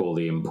robes, like all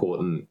the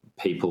important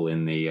people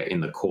in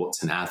the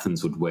courts in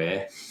Athens would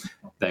wear,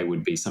 they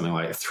would be something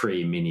like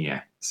 3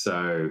 minia.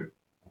 So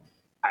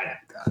a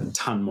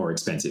ton more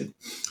expensive.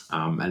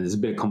 And there's a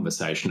bit of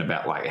conversation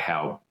about like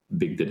how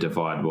big the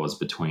divide was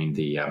between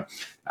the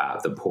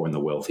poor and the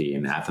wealthy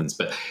in Athens.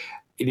 But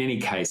in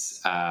any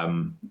case,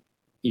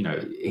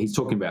 he's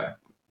talking about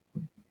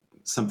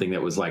something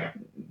that was like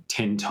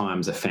 10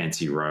 times a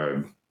fancy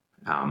robe.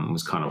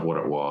 Was kind of what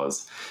it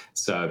was.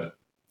 So,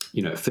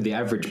 for the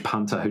average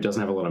punter who doesn't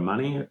have a lot of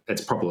money,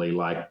 it's probably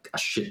like a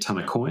shit ton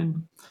of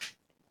coin.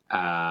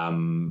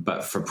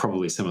 But for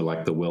probably some of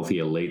like the wealthy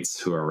elites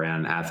who are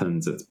around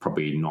Athens, it's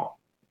probably not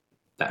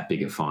that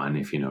big a fine,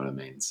 if you know what I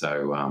mean.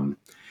 So,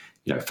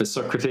 for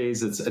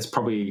Socrates, it's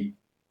probably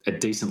a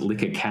decent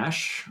lick of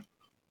cash.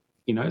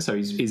 So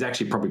he's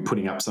actually probably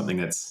putting up something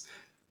that's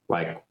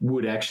like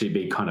would actually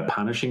be kind of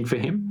punishing for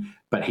him,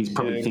 but he's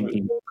probably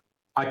thinking,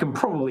 I can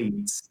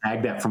probably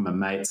snag that from my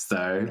mates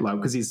though, like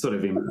because he's sort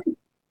of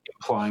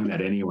implying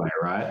that anyway,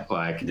 right?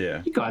 Like,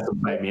 you guys will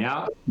pay me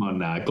out on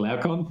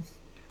Glaucon.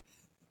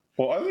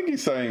 Well, I think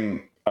he's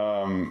saying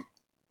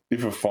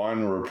if a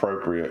fine were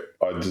appropriate,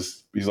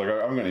 he's like,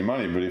 I haven't got any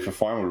money, but if a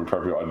fine were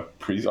appropriate, I think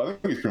he's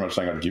pretty much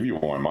saying I'd give you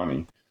all my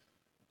money.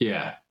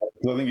 Yeah.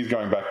 I think he's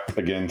going back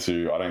again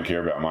to I don't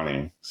care about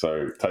money,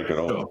 so take it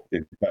all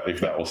if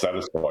that will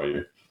satisfy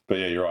you. But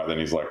yeah, you're right. Then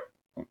he's like,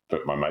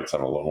 but my mates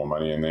have a lot more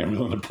money and they're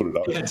willing to put it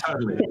up. Yeah,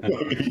 totally.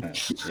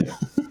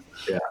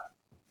 Yeah.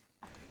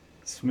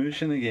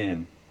 Smooshing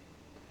again.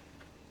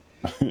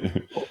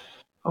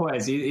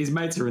 Always, his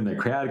mates are in the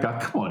crowd. Go,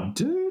 come on,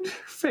 dude,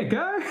 fair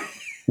go.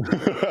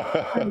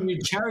 Haven't you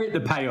chariot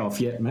the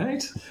payoff yet,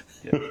 mate?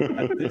 Yeah.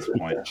 At this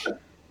point,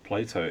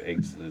 Plato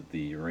exited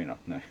the arena.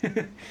 No.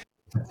 Yeah.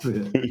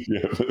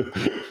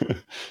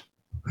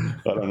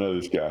 I don't know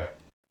this guy.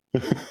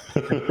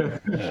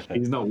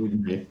 He's not with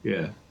me.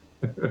 Yeah.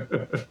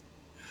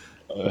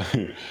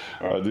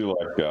 I do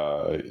like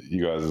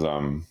you guys.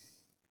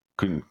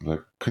 Couldn't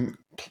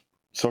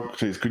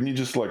Socrates? Couldn't you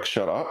just like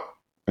shut up?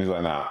 And he's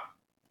like, nah.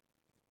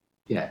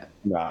 Yeah.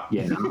 Nah.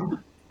 Yeah. No.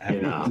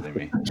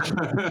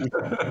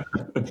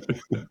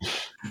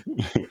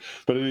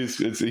 But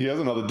he has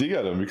another dig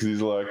at him because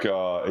he's like,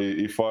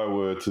 if I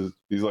were to,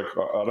 he's like,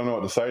 I don't know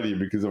what to say to you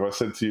because if I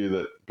said to you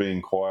that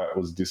being quiet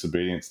was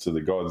disobedience to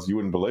the gods, you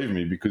wouldn't believe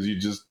me because you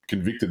just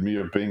convicted me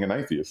of being an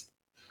atheist.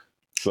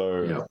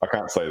 So I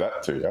can't say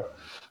that to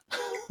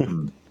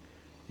you.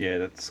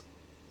 Yeah,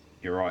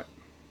 you're right.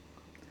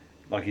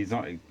 Like he's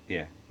not,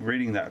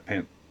 reading that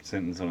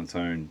sentence on its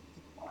own,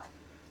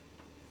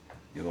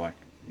 you're like,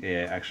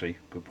 yeah, actually,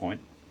 good point.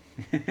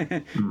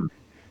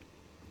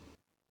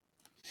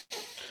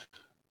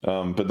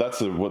 But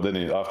that's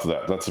after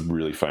that, that's a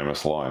really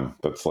famous line.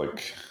 That's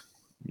like,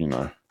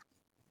 the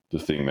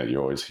thing that you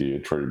always hear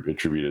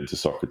attributed to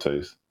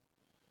Socrates.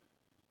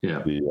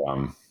 Yeah.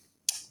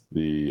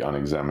 The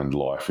unexamined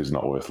life is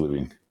not worth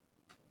living.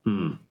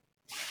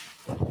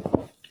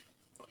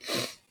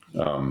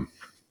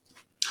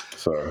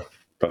 So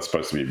that's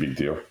supposed to be a big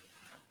deal.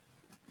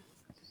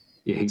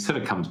 Yeah, he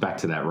sort of comes back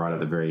to that right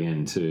at the very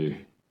end too.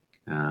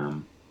 But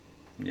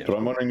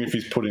I'm wondering if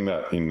he's putting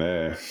that in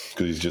there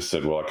because he's just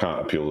said, well, I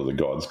can't appeal to the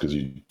gods because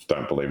you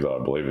don't believe that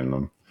I believe in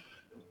them.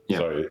 Yeah.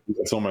 So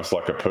it's almost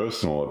like a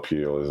personal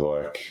appeal is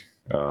like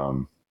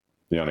the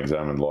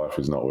unexamined life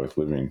is not worth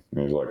living. And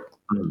he's like,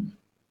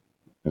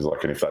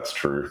 and if that's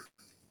true,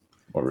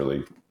 I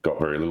really got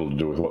very little to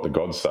do with what the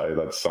gods say.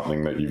 That's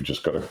something that you've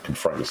just got to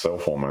confront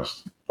yourself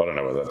almost. I don't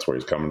know whether that's where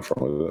he's coming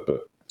from with it,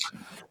 but...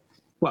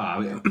 Well,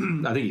 I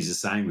think he's just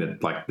saying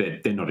that like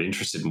they're not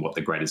interested in what the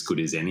greatest good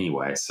is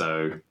anyway.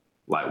 So,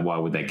 like, why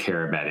would they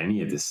care about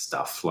any of this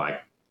stuff?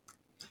 Like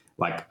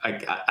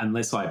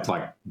unless I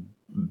like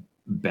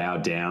bow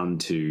down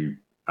to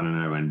I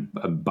don't know and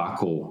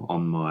buckle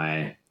on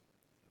my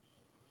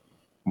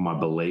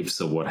beliefs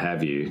or what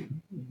have you,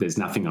 there's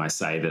nothing I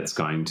say that's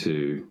going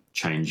to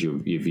change your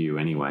view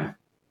anyway.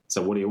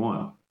 So, what do you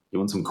want? You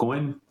want some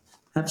coin?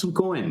 Have some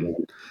coin.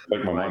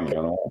 Take my money.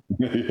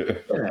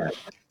 Yeah.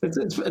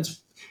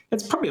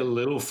 It's probably a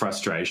little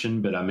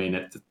frustration, but I mean,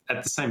 at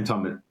the same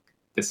time,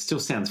 it still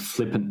sounds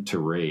flippant to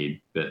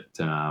read. But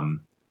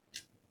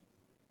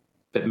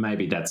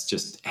maybe that's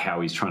just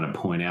how he's trying to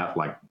point out,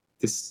 like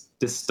this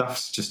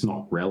stuff's just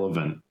not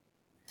relevant,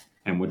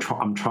 and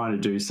I'm trying to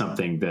do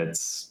something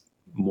that's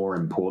more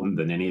important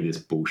than any of this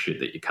bullshit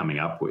that you're coming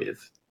up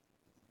with.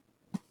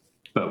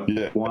 But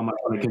why am I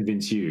trying to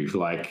convince you?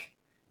 Like,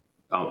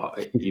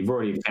 you've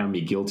already found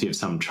me guilty of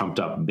some trumped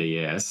up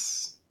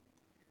BS.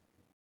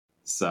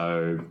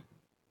 So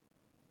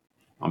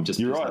I'm just...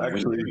 You're right,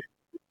 actually.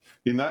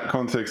 in that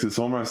context, it's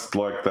almost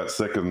like that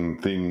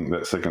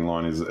second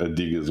line is a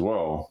dig as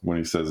well when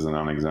he says an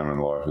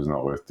unexamined life is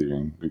not worth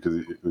digging,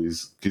 because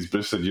he's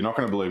just said, you're not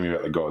going to believe me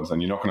about the gods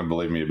and you're not going to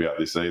believe me about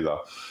this either.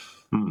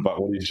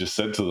 But what he's just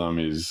said to them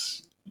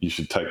is you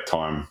should take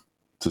time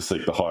to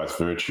seek the highest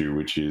virtue,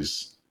 which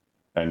is,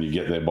 and you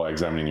get there by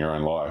examining your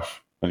own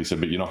life. And he said,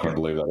 but you're not going to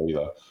believe that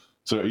either.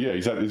 So yeah,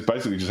 he's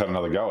basically just had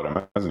another go at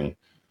him, hasn't he?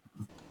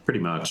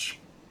 Pretty much.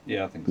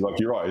 Yeah, I think so. Like,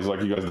 you're right. He's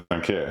like, you guys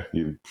don't care.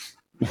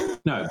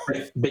 No,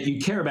 but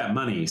you care about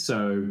money.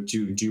 So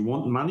do you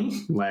want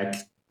money? Like,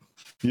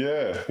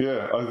 yeah.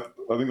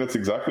 I think that's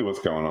exactly what's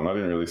going on. I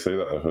didn't really see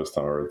that the first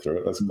time I read through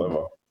it. That's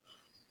clever.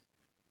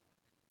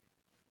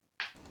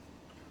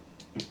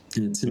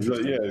 it's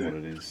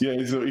interesting.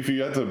 If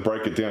you had to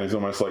break it down, he's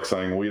almost like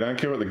saying, well, you don't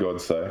care what the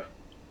gods say,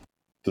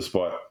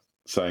 despite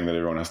saying that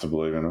everyone has to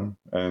believe in them,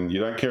 and you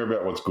don't care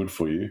about what's good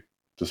for you,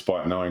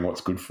 despite knowing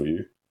what's good for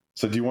you.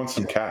 So do you want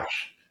some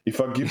cash?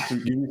 If I give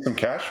you some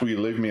cash, will you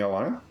leave me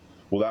alone?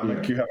 Will that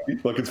make you happy?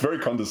 Like, it's very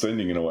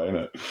condescending in a way, isn't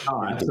it?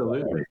 Oh,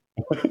 absolutely.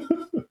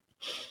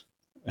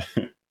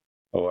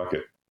 I like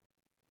it.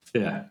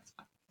 Yeah.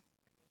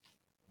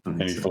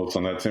 Any thoughts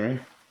on that, Timmy?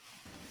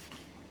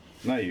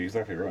 No, you're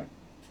exactly right.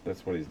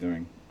 That's what he's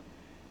doing.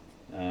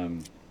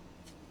 The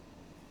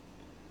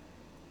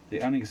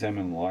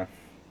unexamined life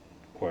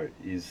quote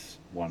is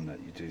one that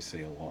you do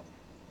see a lot,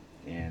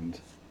 and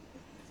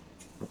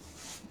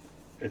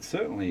it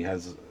certainly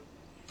has,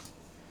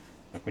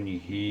 like, when you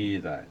hear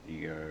that,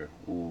 you go,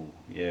 "Ooh,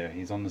 yeah,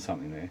 he's onto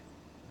something there."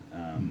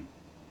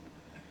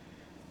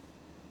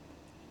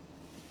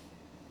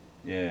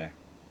 Yeah.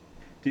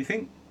 Do you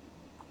think,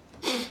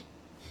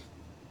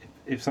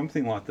 if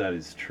something like that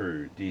is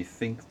true, do you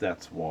think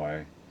that's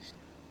why?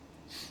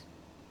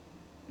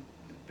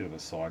 Bit of a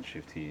side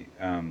shift here.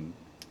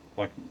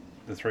 Like,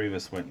 the three of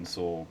us went and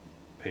saw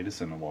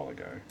Peterson a while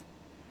ago.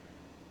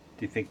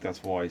 Do you think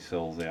that's why he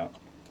sells out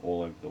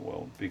all over the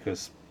world?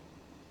 Because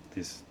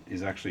this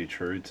is actually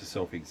true, to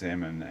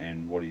self-examine,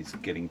 and what he's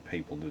getting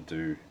people to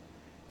do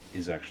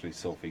is actually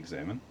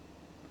self-examine?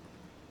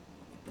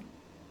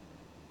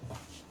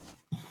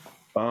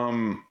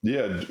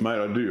 Yeah, mate,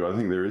 I do. I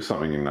think there is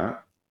something in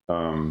that.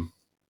 But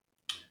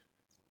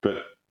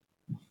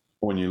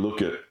when you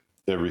look at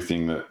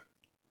everything that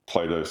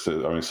Plato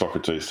says, I mean,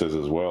 Socrates says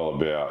as well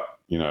about,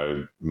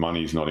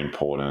 money is not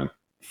important,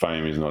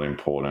 fame is not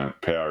important,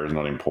 power is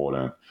not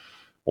important,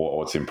 or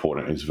what's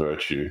important is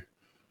virtue.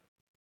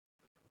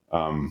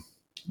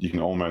 You can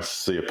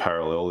almost see a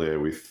parallel there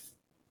with,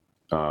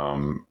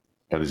 and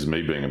this is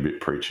me being a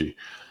bit preachy,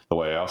 the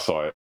way our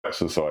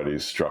society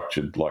is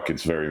structured. Like,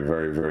 it's very,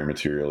 very, very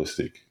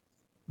materialistic.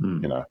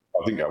 I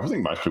think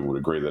most people would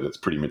agree that it's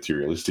pretty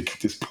materialistic at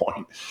this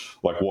point.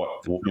 Like,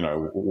 what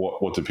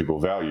do people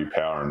value?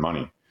 Power and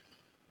money.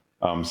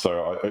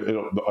 So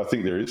I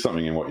think there is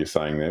something in what you're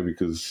saying there,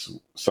 because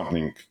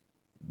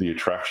the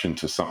attraction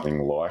to something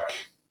like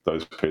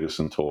those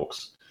Peterson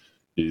talks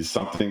is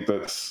something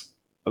that's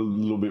a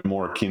little bit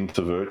more akin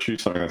to virtue,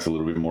 something that's a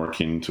little bit more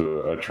akin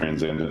to a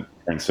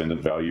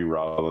transcendent value,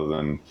 rather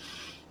than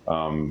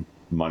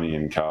money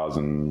and cars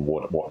and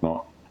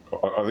whatnot.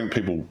 I think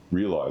people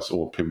realise,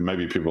 or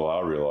maybe people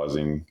are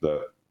realising,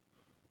 that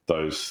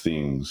those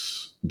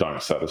things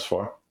don't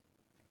satisfy.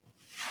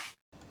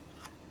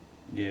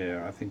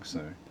 Yeah, I think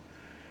so.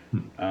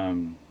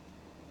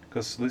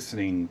 Because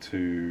listening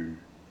to,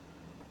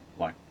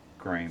 like,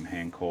 Graham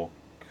Hancock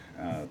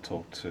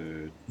talk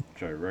to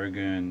Joe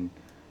Rogan,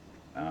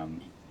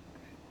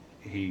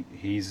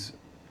 his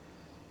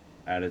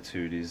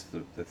attitude is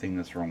the thing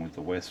that's wrong with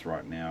the West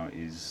right now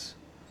is,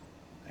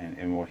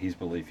 and what his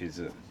belief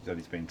is, that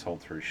he's been told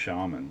through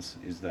shamans,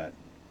 is that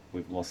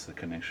we've lost the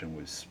connection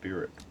with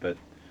spirit. But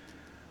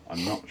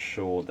I'm not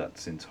sure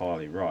that's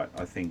entirely right.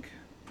 I think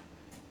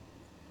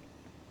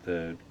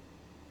what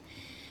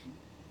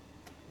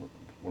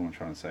am I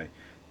trying to say?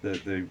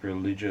 The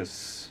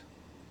religious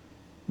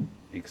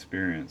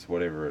experience,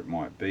 whatever it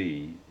might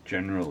be,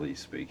 generally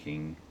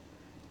speaking,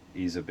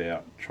 is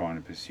about trying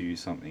to pursue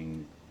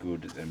something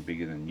good and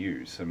bigger than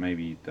you. So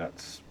maybe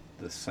that's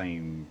the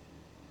same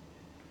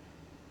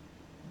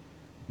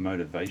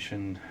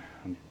motivation.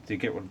 Do you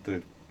get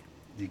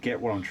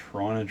what I'm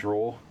trying to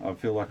draw? I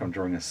feel like I'm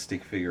drawing a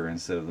stick figure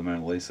instead of the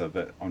Mona Lisa,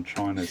 but I'm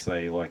trying to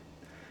say, like,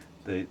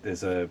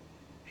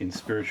 in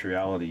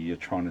spirituality you're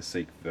trying to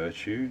seek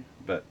virtue,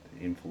 but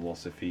in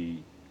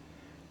philosophy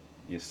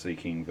you're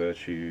seeking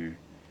virtue.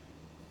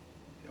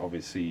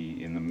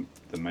 Obviously, in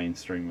the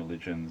mainstream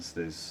religions,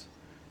 there's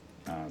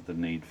the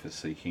need for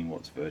seeking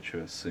what's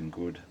virtuous and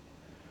good.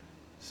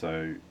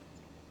 So,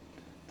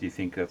 do you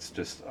think that's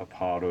just a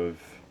part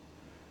of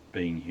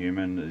being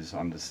human? Is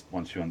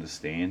once you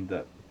understand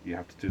that you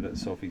have to do that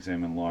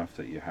self-examine life,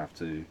 that you have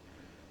to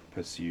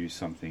pursue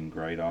something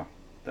greater?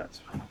 That's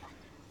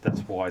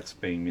why it's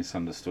being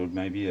misunderstood,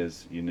 maybe,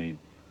 as you need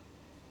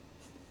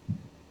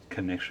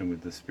connection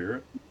with the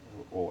spirit,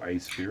 or a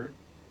spirit.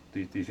 Do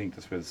you think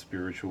that's where the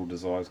spiritual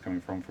desire is coming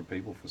from for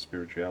people, for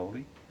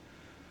spirituality?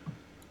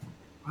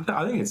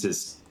 I think it's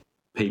just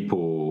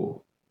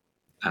people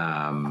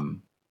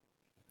um,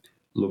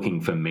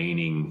 looking for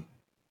meaning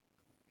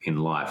in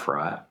life,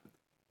 right?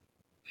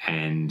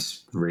 And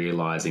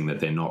realizing that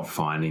they're not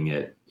finding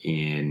it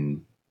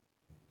in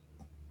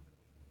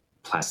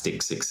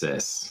plastic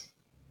success,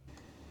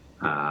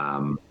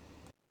 and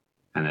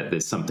that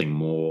there's something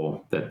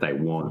more that they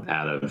want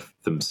out of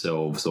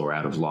themselves or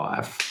out of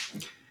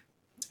life.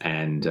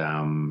 And,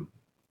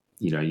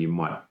 you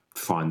might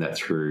find that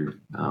through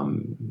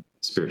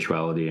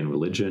spirituality and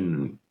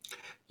religion.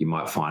 You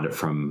might find it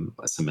from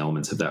some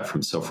elements of that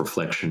from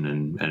self-reflection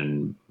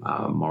and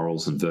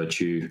morals and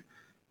virtue.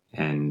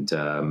 And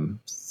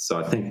so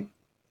I think,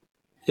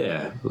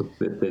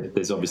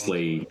 there's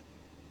obviously,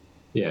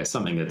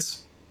 something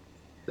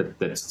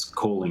that's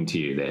calling to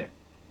you there,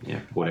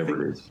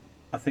 whatever it is.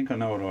 I think I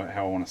know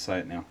how I want to say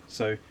it now.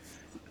 So,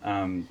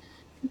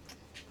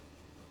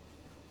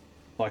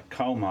 like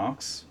Karl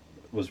Marx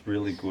was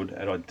really good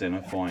at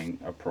identifying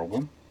a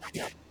problem,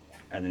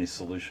 and then his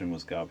solution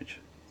was garbage.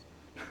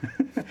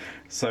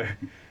 So,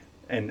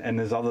 and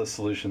there's other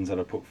solutions that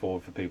are put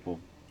forward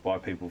by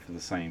people for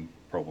the same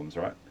problems,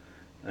 right?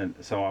 And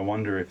so I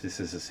wonder if this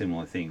is a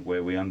similar thing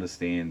where we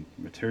understand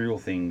material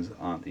things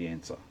aren't the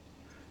answer,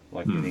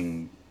 like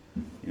getting,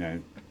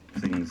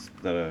 things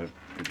that are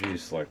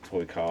produced like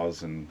toy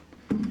cars and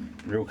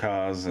real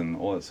cars and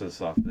all that sort of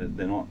stuff.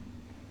 They're not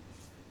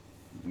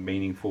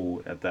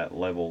meaningful at that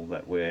level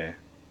that we're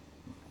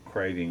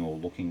craving or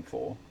looking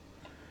for.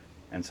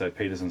 And so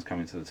Peterson's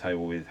coming to the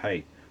table with,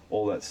 hey,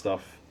 all that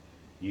stuff,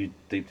 you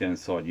deep down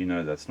inside,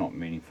 that's not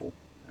meaningful.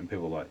 And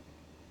people are like,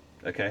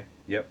 okay,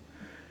 yep.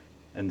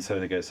 And so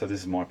they go, so this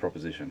is my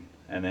proposition.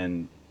 And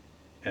then,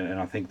 and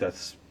I think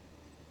that's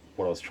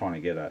what I was trying to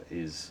get at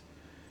is,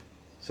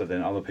 so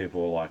then other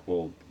people are like,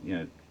 well,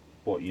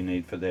 what you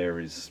need for there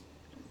is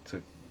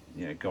to,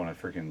 go on a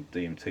freaking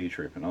DMT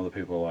trip. And other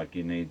people are like,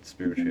 you need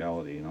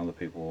spirituality. And other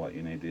people are like,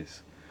 you need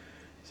this.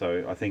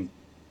 So I think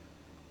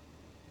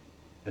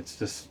it's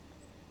just,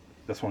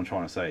 that's what I'm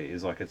trying to say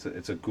is like, it's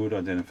a good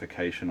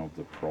identification of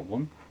the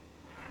problem.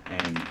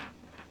 And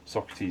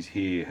Socrates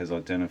here has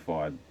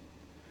identified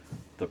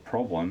the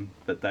problem,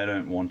 but they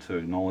don't want to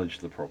acknowledge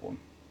the problem.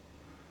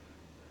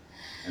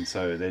 And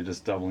so they're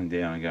just doubling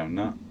down and going,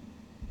 no,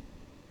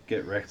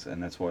 get wrecked.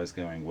 And that's why it's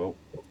going, well,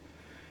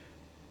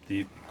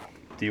 do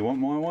you want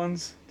my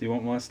ones? Do you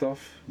want my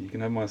stuff? You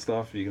can have my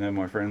stuff. You can have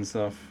my friend's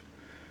stuff.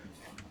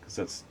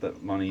 Because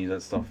that money,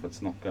 that stuff,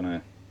 it's not going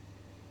to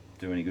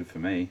do any good for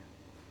me.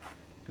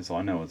 Because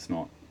I know it's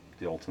not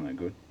the ultimate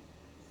good.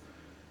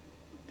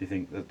 Do you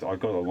think that I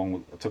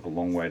took a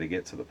long way to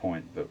get to the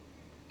point, but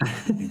I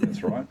think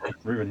that's right?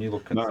 Ruben, you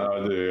look concerned. No,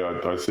 I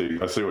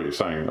do. I see what you're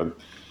saying.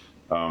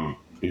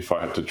 If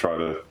I had to try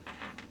to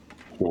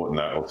shorten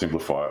that or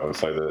simplify it, I would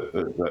say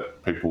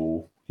that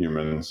people,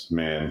 humans,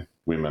 men,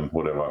 women,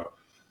 whatever,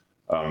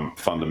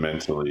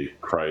 fundamentally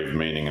crave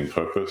meaning and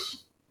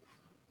purpose.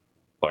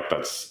 Like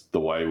that's the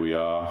way we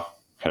are.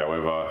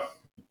 However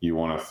you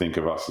want to think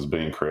of us as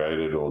being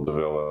created or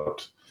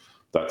developed,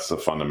 that's a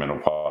fundamental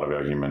part of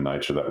our human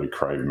nature, that we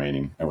crave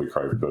meaning and we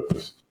crave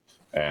purpose.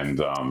 And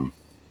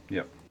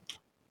yep.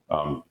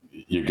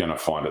 You're going to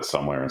find it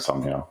somewhere and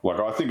somehow. Like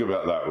I think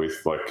about that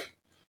with like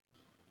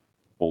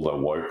all the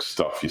woke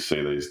stuff you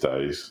see these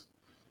days.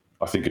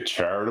 I think a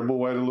charitable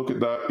way to look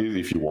at that is,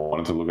 if you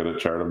wanted to look at it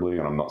charitably,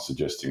 and I'm not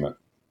suggesting that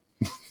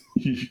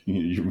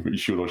you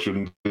should or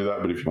shouldn't do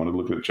that, but if you want to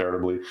look at it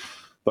charitably,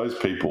 those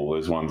people,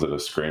 there's ones that are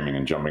screaming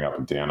and jumping up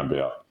and down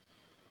about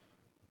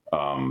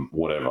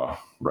whatever,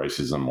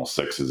 racism or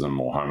sexism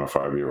or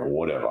homophobia or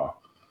whatever.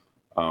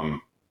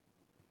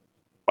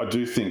 I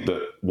do think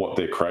that what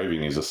they're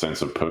craving is a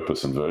sense of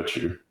purpose and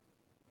virtue.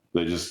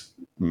 They're just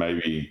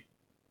maybe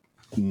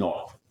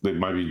not, they're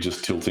maybe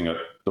just tilting at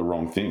the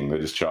wrong thing. They're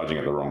just charging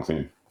at the wrong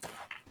thing.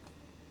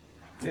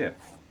 Yeah.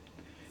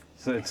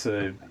 So it's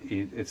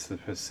the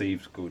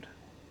perceived good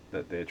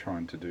that they're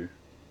trying to do.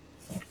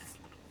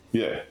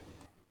 Yeah.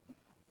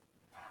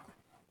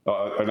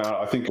 And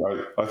I think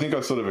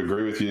I sort of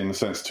agree with you in the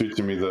sense too,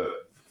 Timmy, that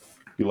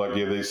you're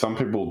like, some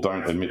people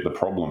don't admit the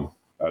problem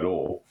at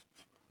all.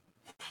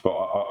 But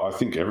I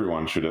think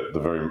everyone should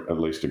at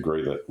least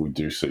agree that we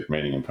do seek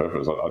meaning and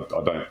purpose.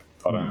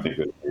 I don't think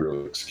there's a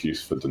real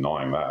excuse for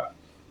denying that.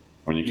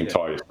 When you can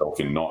tie yourself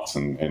in knots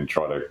and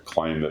try to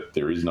claim that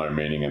there is no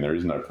meaning and there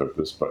is no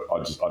purpose, but I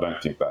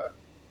don't think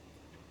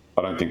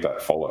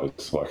that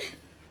follows. Like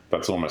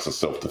that's almost a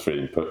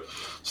self-defeating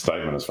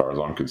statement as far as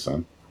I'm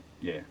concerned.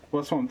 Yeah,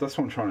 well, that's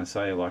what I'm trying to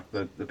say. Like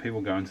the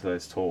people going to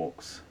those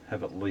talks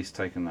have at least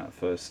taken that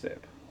first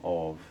step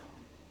of,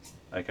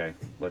 okay,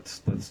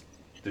 let's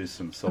do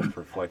some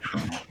self-reflection,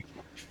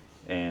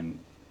 and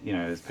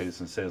as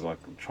Peterson says, like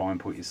try and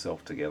put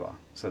yourself together.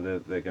 So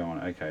they're going,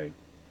 okay,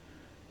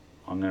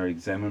 I'm going to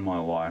examine my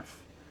life.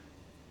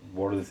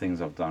 What are the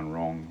things I've done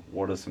wrong?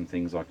 What are some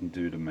things I can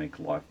do to make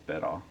life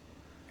better?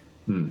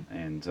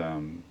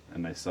 And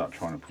they start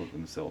trying to put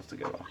themselves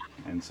together,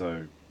 and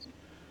so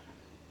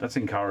that's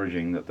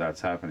encouraging that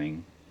that's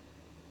happening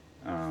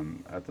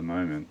at the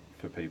moment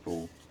for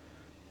people.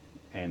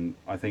 And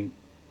I think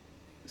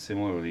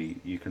similarly,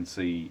 you can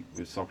see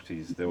with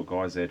Socrates, there were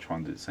guys there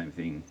trying to do the same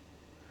thing,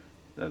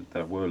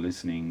 that were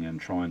listening and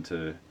trying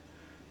to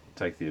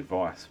take the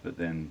advice, but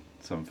then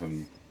some of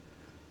them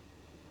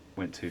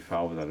went too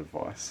far with that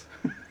advice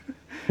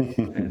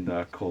and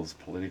caused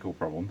political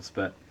problems.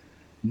 But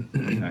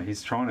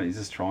he's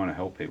just trying to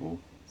help people.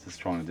 He's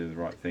just trying to do the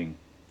right thing.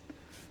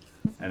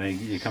 And then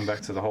you come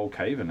back to the whole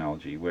cave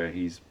analogy, where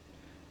he's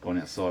gone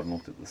outside and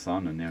looked at the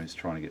sun, and now he's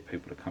trying to get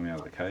people to come out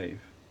of the cave.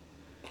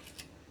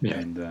 Yeah.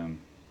 And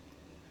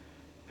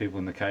people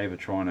in the cave are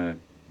trying to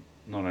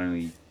not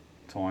only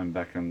tie him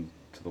back into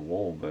the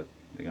wall, but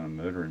they're going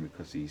to murder him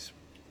because he's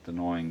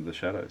denying the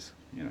shadows.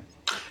 Yeah,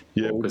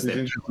 Well, which because is they're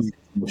interesting.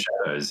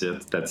 shadows.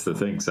 That's the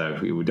thing. So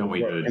we don't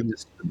want you to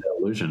disturb the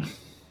illusion.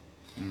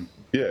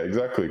 Yeah,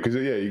 exactly. Because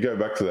you go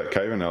back to that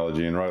cave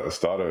analogy, and right at the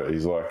start of it,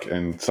 he's like,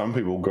 and some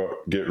people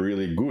get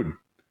really good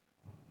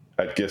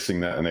at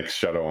guessing that next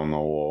shadow on the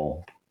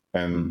wall,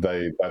 and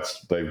they've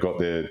got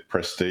their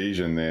prestige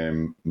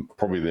and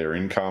probably their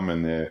income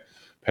and their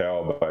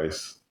power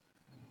base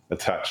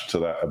attached to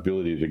that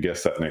ability to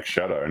guess that next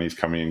shadow. And he's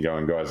coming in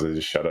going, guys, they're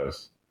just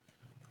shadows.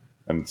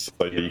 And so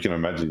you can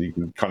imagine, you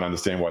can kind of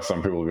understand why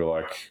some people will be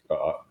like,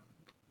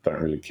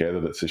 don't really care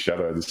that it's a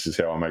shadow. This is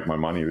how I make my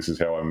money. This is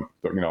how I'm,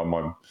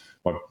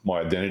 my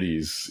identity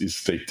is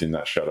steeped in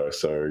that shadow.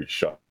 So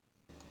shut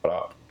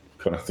up,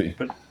 kind of thing.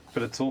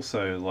 But it's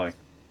also like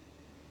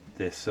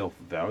their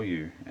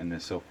self-value and their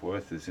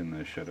self-worth is in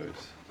those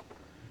shadows.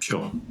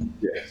 Sure.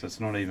 Yeah. So it's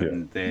not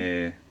even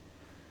their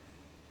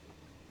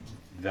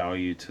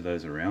value to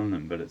those around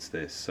them, but it's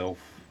their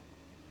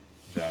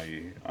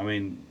self-value. I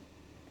mean,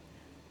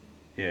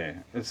 yeah,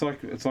 it's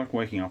like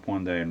waking up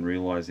one day and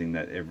realizing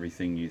that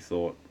everything you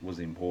thought was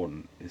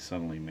important is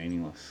suddenly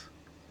meaningless.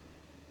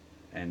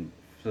 And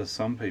for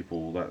some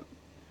people, that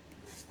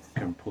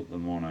can put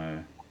them on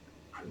a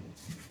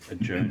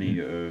journey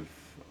of,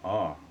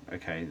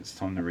 okay, it's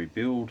time to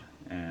rebuild,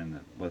 and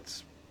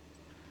let's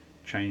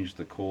change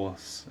the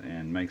course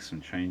and make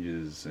some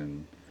changes,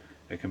 and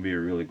it can be a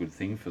really good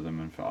thing for them.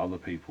 And for other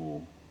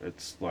people,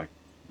 it's like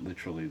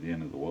literally the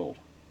end of the world.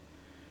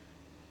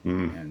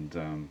 And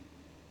I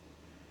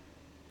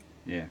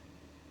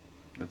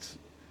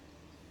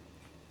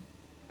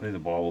think the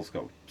Bible's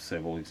got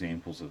several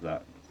examples of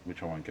that,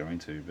 which I won't go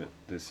into, but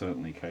there's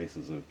certainly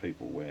cases of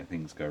people where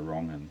things go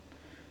wrong and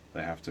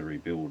they have to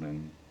rebuild,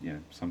 and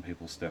some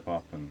people step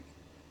up and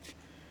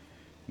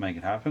make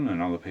it happen,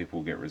 and other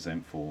people get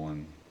resentful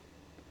and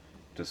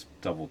just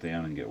double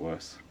down and get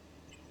worse.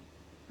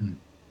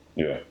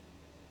 Yeah.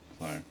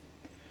 So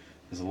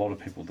there's a lot of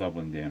people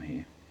doubling down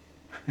here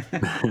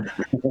in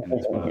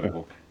this part of the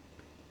book.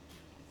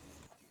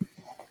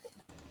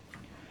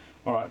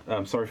 All right,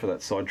 I'm sorry for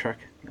that sidetrack.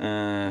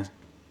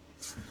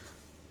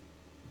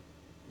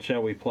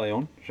 Shall we play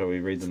on? Shall we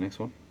read the next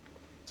one?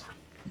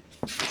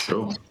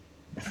 Sure.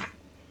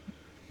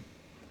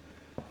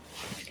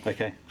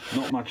 Okay.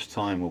 Not much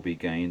time will be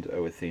gained,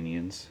 O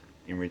Athenians,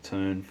 in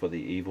return for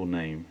the evil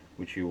name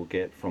which you will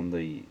get from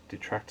the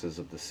detractors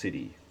of the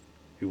city,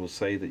 who will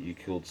say that you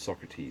killed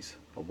Socrates,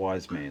 a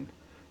wise man,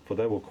 for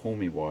they will call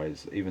me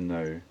wise, even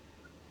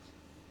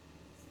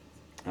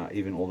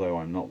although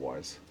I'm not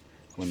wise,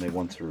 when they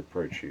want to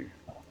reproach you.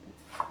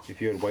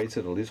 If you had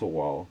waited a little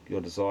while,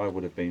 your desire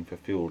would have been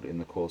fulfilled in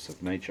the course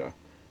of nature,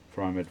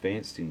 for I am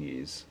advanced in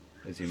years,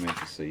 as you may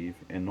perceive,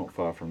 and not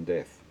far from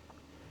death.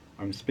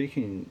 I am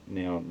speaking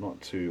now not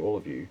to all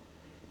of you,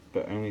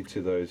 but only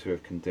to those who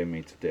have condemned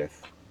me to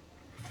death.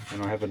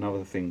 And I have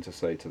another thing to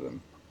say to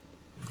them.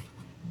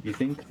 You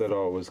think that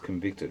I was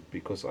convicted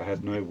because I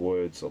had no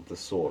words of the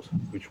sort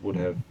which would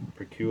have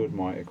procured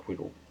my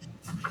acquittal.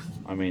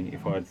 I mean,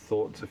 if I had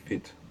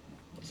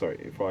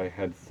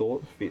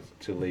thought fit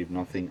to leave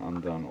nothing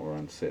undone or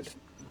unsaid.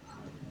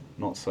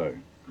 Not so.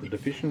 The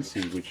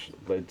deficiency which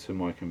led to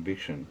my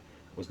conviction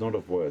was not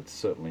of words,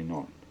 certainly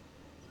not.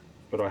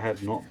 But I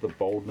had not the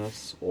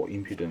boldness or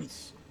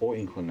impudence or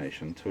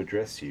inclination to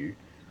address you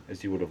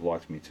as you would have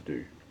liked me to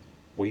do,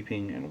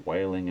 weeping and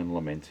wailing and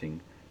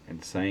lamenting,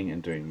 and saying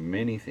and doing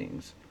many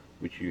things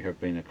which you have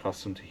been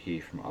accustomed to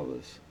hear from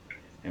others,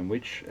 and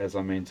which, as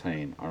I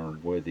maintain, are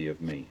unworthy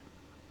of me.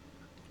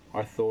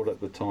 I thought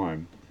at the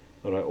time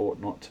that I ought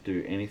not to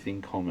do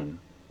anything common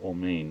or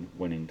mean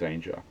when in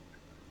danger,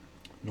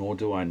 nor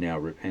do I now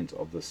repent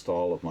of the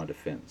style of my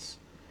defence.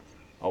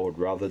 I would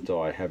rather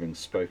die having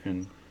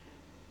spoken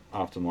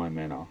after my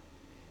manner,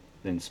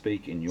 than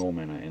speak in your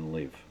manner and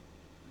live.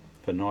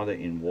 For neither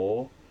in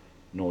war,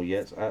 nor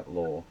yet at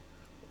law,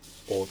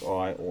 ought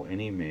I or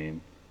any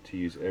man to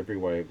use every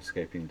way of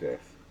escaping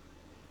death.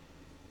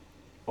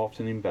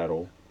 Often in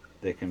battle,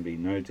 there can be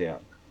no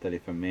doubt that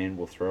if a man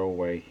will throw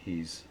away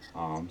his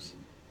arms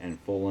and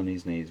fall on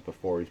his knees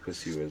before his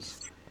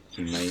pursuers,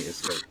 he may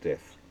escape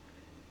death.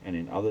 And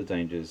in other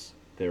dangers,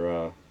 there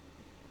are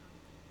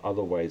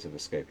other ways of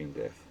escaping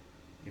death,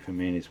 if a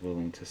man is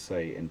willing to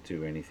say and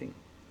do anything.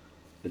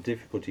 The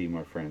difficulty,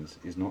 my friends,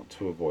 is not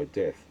to avoid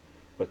death,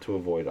 but to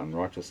avoid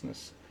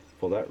unrighteousness,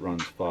 for that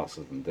runs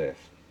faster than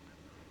death.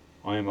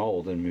 I am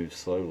old and move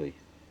slowly,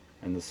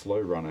 and the slow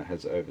runner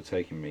has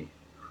overtaken me,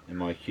 and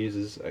my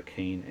accusers are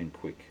keen and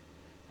quick,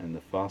 and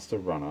the faster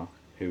runner,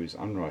 who is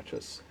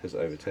unrighteous, has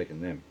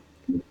overtaken them.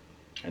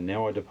 And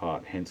now I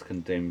depart hence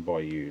condemned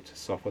by you to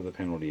suffer the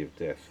penalty of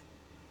death.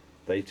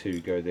 They too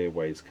go their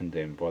ways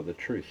condemned by the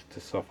truth to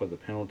suffer the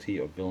penalty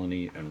of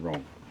villainy and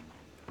wrong.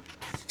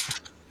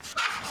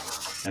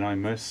 And I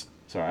must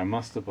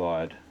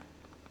abide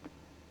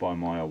by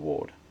my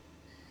award.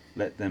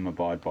 Let them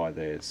abide by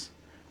theirs.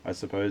 I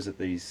suppose that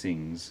these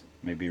things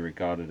may be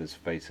regarded as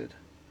fated,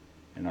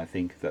 and I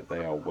think that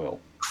they are well.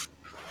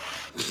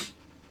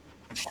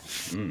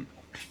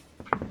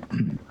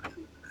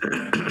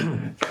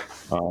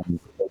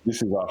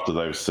 This is after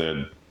they've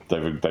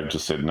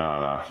just said,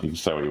 no, you can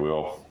say what you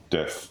will,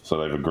 death. So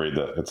they've agreed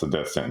that it's a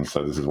death sentence.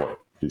 So this is what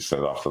he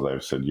said after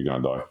they've said you're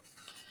going to die.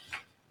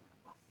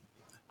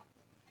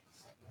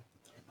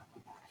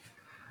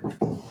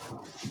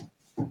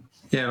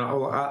 Yeah,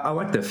 I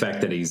like the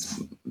fact that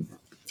he's,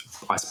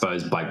 I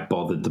suppose,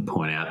 bothered to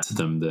point out to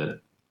them that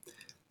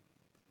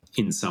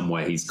in some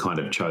way he's kind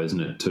of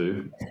chosen it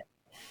too.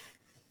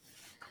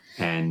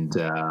 And,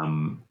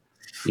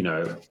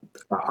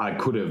 I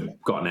could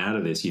have gotten out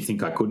of this. You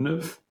think I couldn't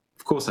have?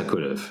 Of course I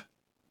could have.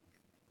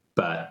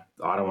 But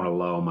I don't want to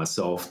lower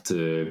myself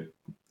to,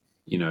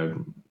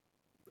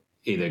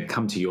 either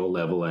come to your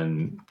level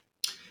and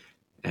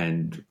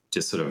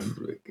just sort of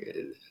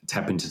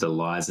tap into the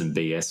lies and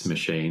BS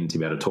machine to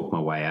be able to talk my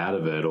way out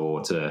of it,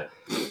 or to,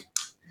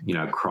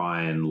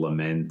 cry and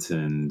lament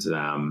and,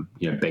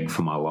 beg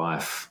for my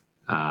life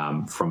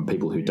from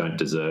people who don't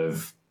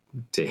deserve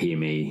to hear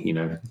me,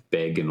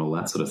 beg and all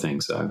that sort of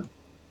thing. So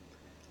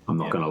I'm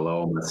not going to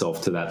lower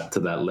myself to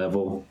that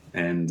level.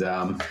 And,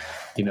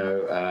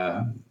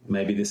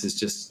 maybe this is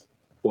just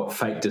what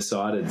fate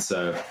decided.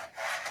 So,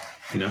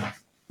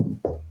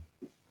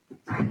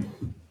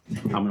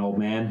 I'm an old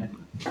man.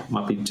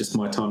 Might be just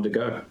my time to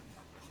go.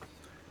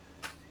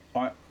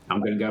 I'm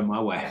going to go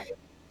my way.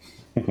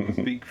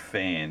 Big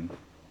fan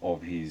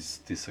of his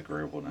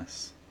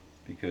disagreeableness,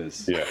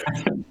 because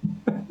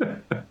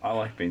I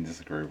like being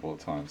disagreeable at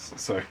times.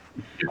 So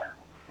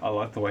I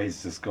like the way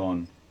he's just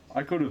gone,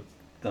 I could have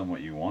done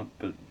what you want,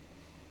 but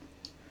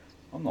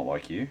I'm not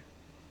like you.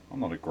 I'm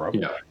not a grub.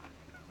 Yeah.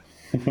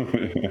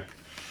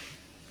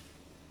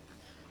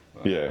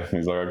 Yeah,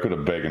 he's like, I could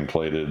have begged and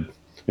pleaded.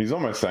 He's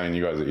almost saying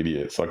you guys are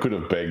idiots. I could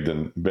have begged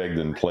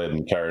and pled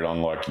and carried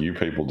on like you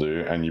people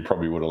do, and you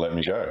probably would have let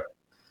me go.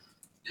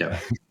 Yeah.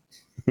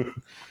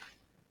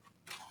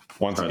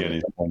 Once again,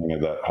 he's pointing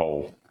at that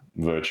whole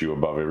virtue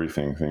above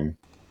everything thing.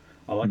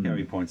 I like how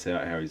he points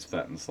out how he's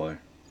fat and slow.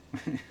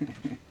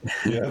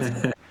 Yeah,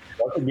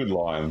 that's a good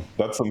line.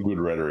 That's some good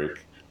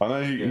rhetoric. I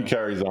know he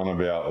carries on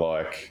about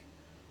like,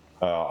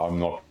 I'm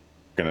not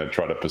going to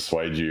try to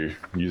persuade you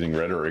using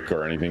rhetoric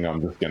or anything.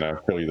 I'm just going to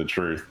tell you the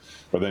truth.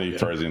 But then he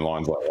throws in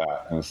lines like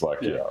that, and it's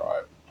like, all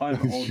right.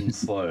 I'm old and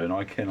slow, and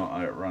I cannot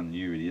outrun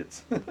you,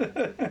 idiots.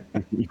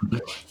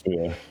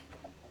 Yeah.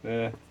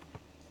 Yeah.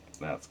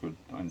 That's good.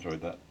 I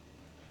enjoyed that.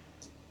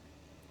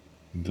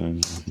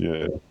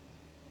 Yeah.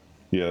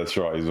 Yeah, that's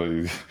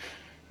right.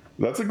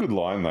 That's a good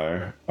line,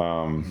 though.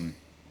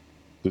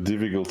 The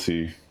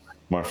difficulty,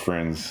 my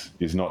friends,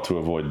 is not to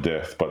avoid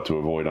death, but to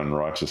avoid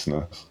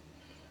unrighteousness.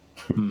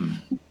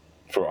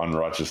 For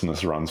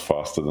unrighteousness runs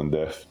faster than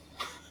death.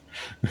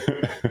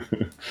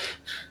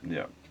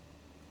 Yeah.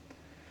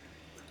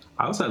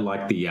 I also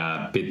like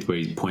the bit where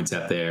he points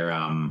out there,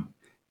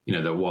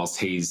 that whilst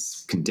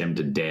he's condemned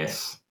to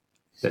death,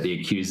 that the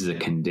accusers are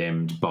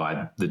condemned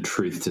by the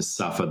truth to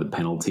suffer the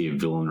penalty of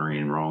villainy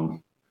and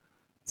wrong.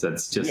 So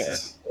it's just... Yeah.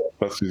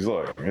 That's what he's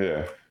like,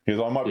 He's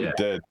like, I might be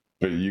dead,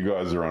 but you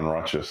guys are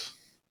unrighteous.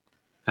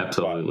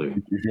 Absolutely.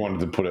 But if you wanted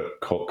to put it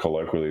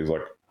colloquially, he's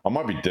like, I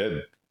might be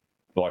dead.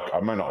 Like,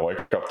 I may not wake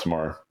up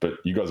tomorrow, but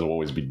you guys will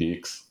always be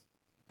dicks.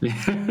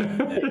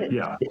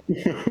 Yeah.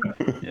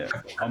 Yeah.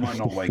 I might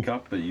not wake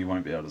up, but you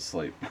won't be able to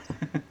sleep.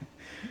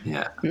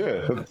 Yeah.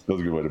 Yeah, that's a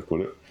good way to put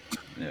it.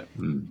 Yeah.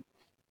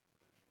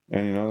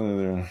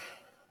 And,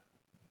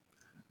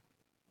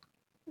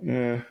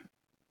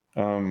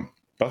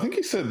 I think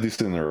he said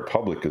this in the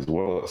Republic as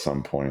well at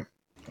some point.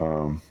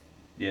 For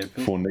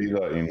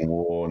neither in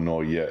war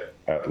nor yet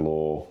at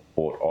law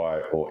ought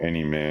I or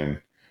any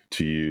man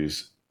to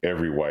use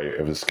every way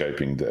of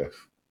escaping death.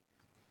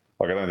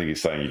 Like, I don't think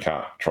he's saying you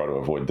can't try to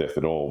avoid death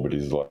at all, but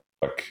he's like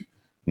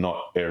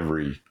not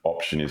every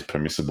option is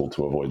permissible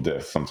to avoid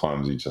death.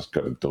 Sometimes you just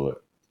got to do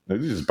it.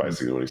 This is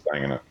basically what he's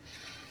saying in it.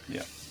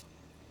 Yeah.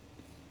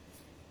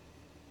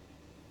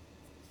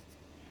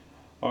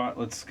 All right,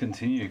 let's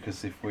continue,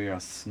 because if we are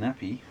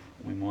snappy,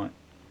 we might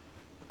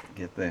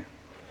get there.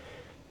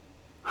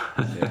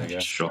 There we go.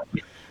 Sure.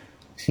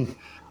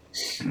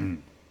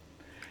 And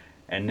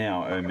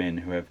now, O men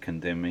who have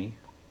condemned me,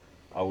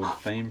 I would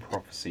fain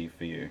prophesy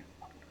for you.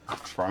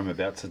 For I am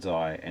about to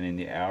die, and in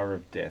the hour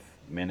of death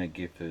men are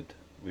gifted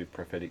with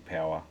prophetic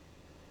power.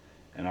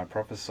 And I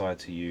prophesy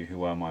to you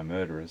who are my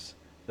murderers,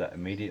 that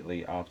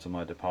immediately after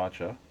my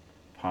departure,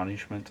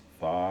 punishment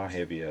far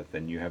heavier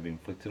than you have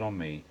inflicted on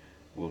me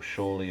will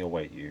surely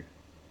await you.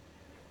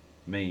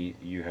 Me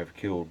you have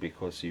killed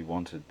because you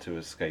wanted to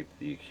escape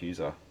the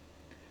accuser,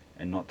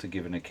 and not to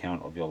give an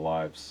account of your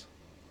lives.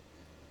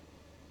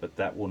 But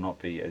that will not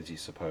be as you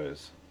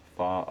suppose,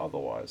 far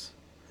otherwise.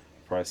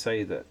 For I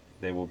say that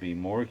there will be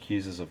more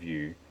accusers of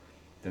you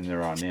than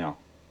there are now,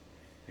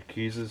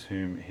 accusers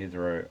whom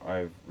hitherto I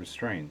have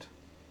restrained.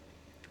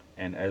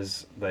 And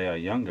as they are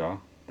younger,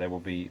 they will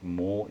be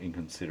more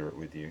inconsiderate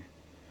with you,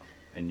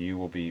 and you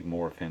will be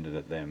more offended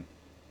at them.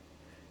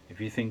 If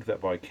you think that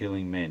by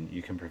killing men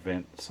you can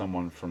prevent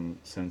someone from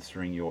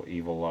censoring your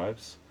evil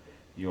lives,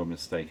 you are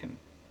mistaken.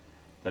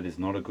 That is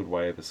not a good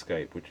way of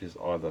escape, which is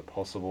either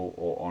possible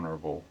or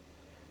honourable.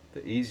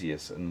 The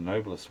easiest and the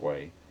noblest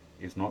way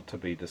is not to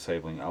be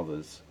disabling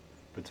others,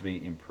 but to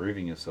be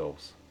improving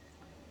yourselves.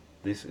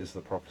 This is the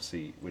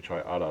prophecy which I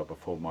utter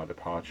before my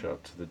departure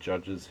to the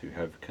judges who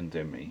have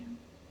condemned me.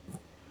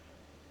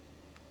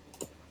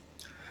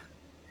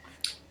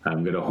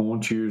 I'm going to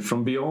haunt you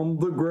from beyond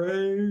the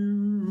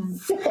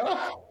grave.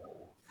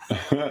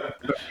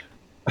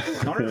 It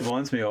kind of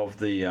reminds me of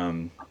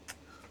the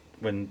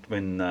when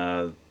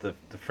the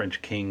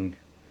French king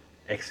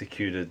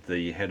executed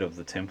the head of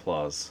the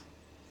Templars.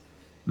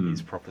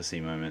 His prophecy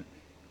moment.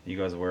 You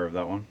guys aware of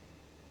that one?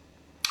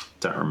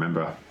 Don't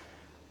remember.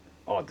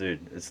 Oh, dude,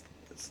 it's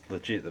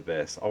legit the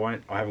best. I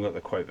haven't got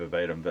the quote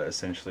verbatim, but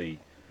essentially,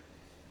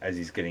 as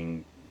he's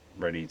getting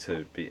ready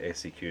to be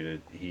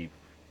executed, he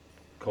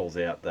calls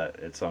out that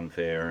it's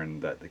unfair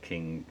and that the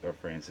king of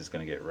France is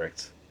going to get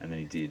wrecked, and then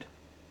he did.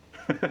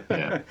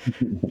 Yeah.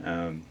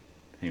 Hang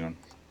on.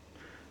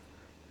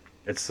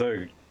 It's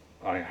so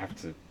I have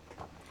to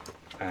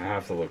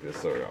look this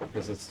story up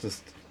because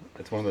it's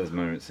one of those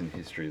moments in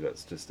history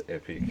that's just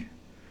epic.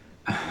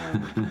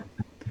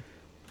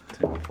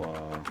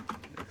 Templar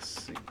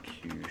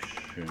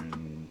execution.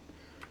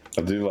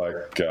 I do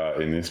like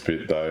in this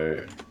bit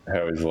though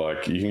how he's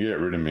like, you can get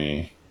rid of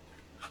me,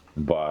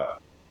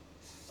 but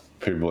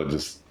people are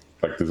just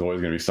like, there's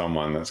always going to be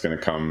someone that's going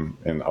to come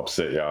and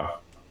upset you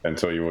and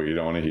tell you what you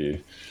don't want to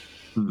hear.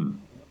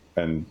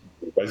 And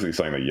basically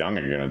saying the young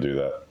are going to do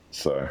that.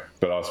 So,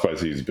 but I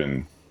suppose he's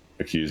been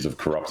accused of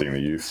corrupting the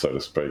youth, so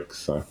to speak.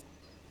 So,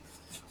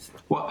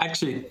 Well,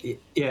 actually,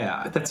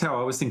 yeah, that's how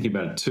I was thinking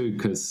about it too,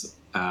 because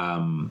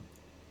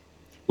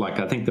like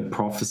I think the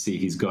prophecy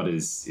he's got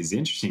is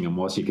interesting, and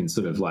whilst you can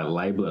sort of like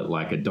label it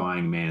like a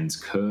dying man's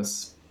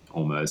curse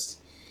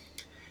almost,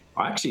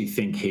 I actually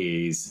think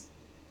he's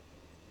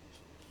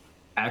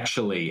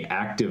actually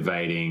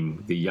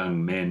activating the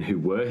young men who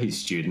were his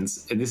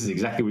students, and this is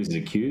exactly what he's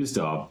accused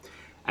of.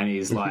 And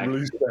he's like,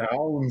 release the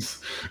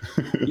hounds.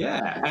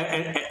 yeah,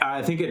 and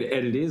I think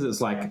it is. It's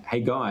like,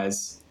 hey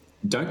guys,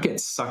 don't get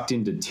sucked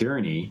into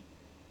tyranny.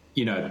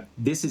 You know,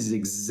 this is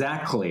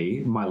exactly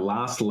my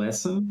last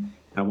lesson.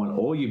 I want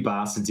all you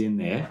bastards in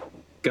there.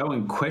 Go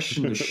and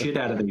question the shit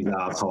out of these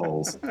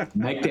assholes.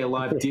 Make their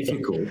life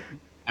difficult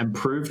and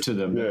prove to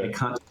them that they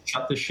can't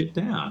shut the shit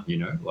down. You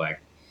know,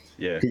 like.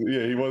 Yeah.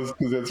 Yeah, he was,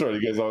 because that's right.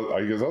 He goes,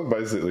 I was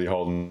basically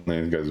holding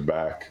his guys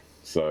back.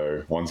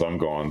 So once I'm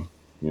gone,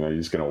 you know, you're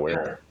just going to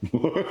wear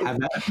it.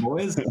 Have at it,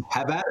 boys.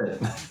 Have at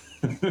it.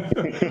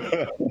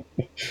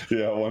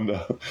 Yeah, I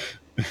wonder.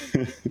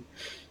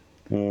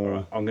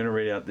 Right, I'm going to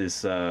read out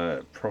this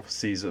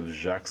prophecies of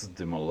Jacques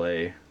de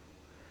Molay.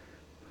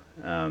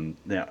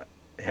 Now,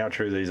 how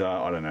true these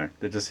are, I don't know.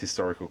 They're just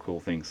historical cool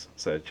things.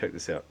 So check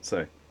this out.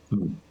 So,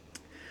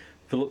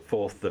 Philip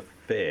IV the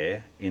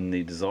Fair, in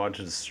the desire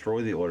to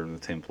destroy the Order of the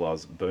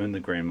Templars, burned the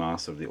Grand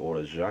Master of the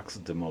Order, Jacques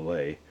de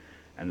Molay,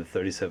 and the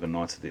 37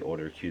 Knights of the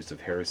Order accused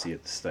of heresy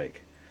at the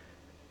stake,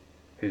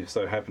 who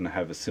so happened to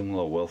have a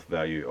similar wealth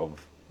value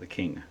of the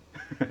king,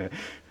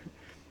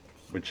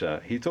 which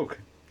he took.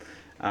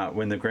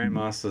 When the Grand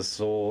Master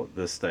saw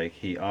the stake,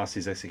 he asked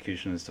his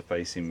executioners to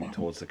face him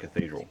towards the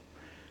cathedral.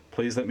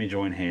 Please let me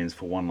join hands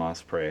for one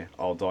last prayer.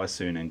 I'll die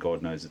soon, and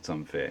God knows it's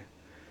unfair.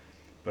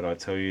 But I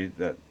tell you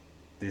that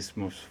this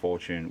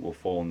misfortune will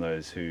fall on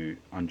those who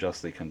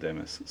unjustly condemn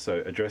us.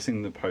 So,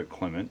 addressing the Pope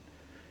Clement,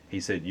 he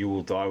said, you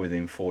will die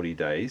within 40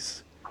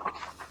 days.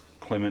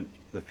 Clement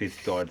V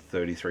died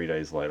 33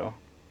 days later.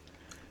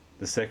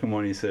 The second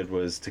one he said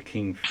was to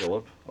King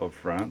Philip of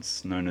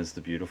France, known as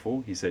the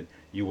Beautiful. He said,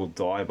 you will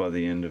die by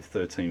the end of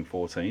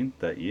 1314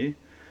 that year.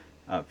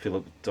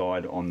 Philip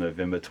died on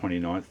November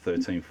 29th,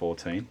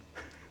 1314.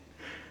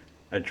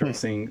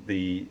 Addressing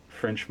the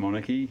French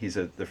monarchy, he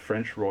said, the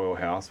French royal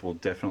house will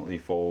definitely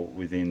fall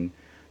within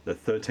the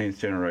 13th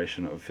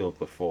generation of Philip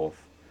IV.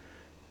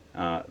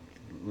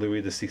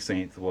 Louis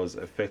XVI was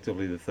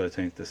effectively the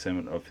 13th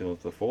descendant of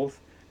Philip IV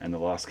and the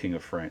last king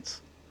of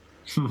France.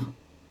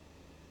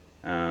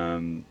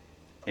 And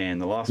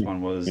the last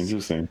one was,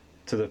 interesting.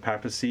 To the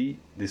papacy,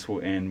 this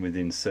will end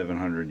within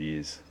 700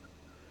 years.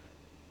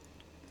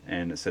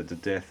 And it said to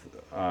death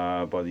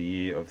by the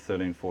year of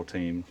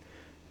 1314,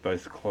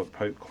 both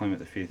Pope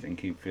Clement V and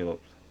King Philip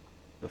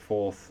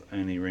IV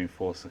only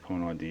reinforced the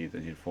common idea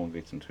that he'd fallen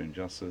victim to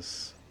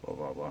injustice, blah,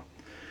 blah, blah.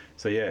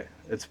 So yeah,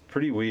 it's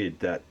pretty weird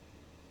that,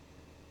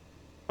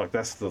 like,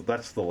 that's the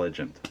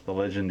legend. The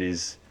legend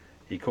is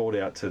he called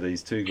out to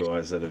these two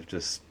guys that have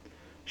just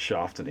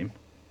shafted him,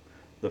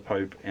 the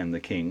Pope and the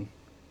King.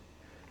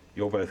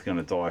 You're both going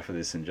to die for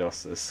this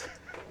injustice.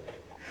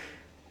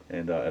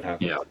 And it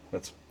happened. Yeah.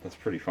 That's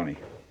pretty funny.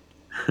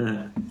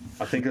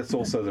 I think it's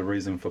also the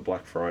reason for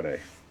Black Friday.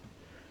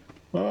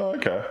 Oh,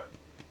 okay.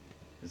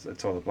 It's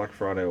either Black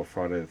Friday or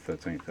Friday the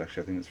 13th.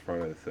 Actually, I think it's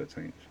Friday the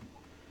 13th.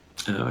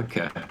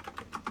 Okay.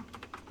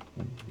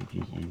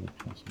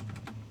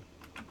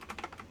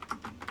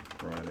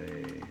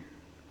 Friday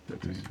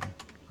 13th.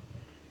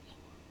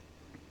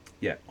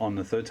 Yeah, on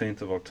the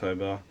 13th of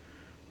October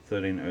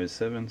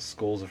 1307,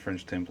 scores of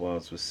French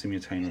Templars were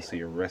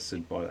simultaneously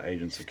arrested by the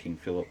agents of King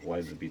Philip,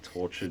 later to be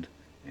tortured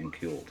and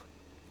killed.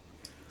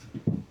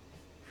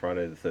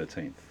 Friday the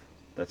 13th.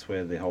 That's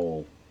where the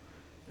whole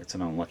it's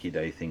an unlucky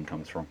day thing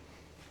comes from.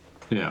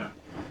 Yeah.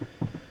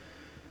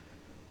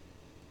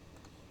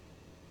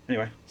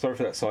 Anyway, sorry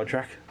for that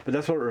sidetrack, but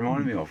that's what it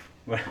reminded me of.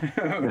 When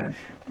I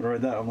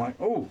read that, I'm like,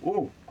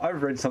 oh,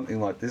 I've read something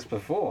like this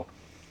before.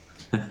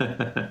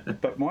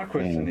 But my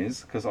question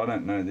is, because I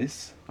don't know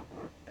this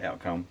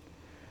outcome,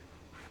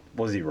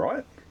 was he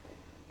right?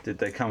 Did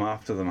they come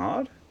after them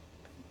hard?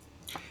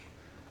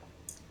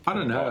 I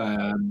don't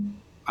know.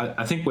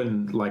 I think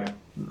when, like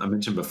I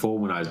mentioned before,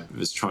 when I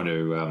was trying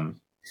to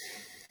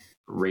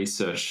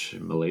research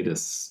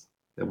Miletus,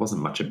 there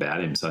wasn't much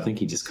about him. So I think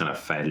he just kind of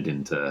faded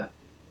into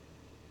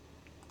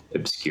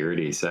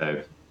obscurity.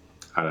 So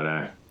I don't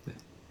know.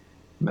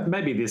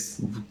 Maybe this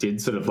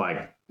did sort of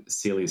like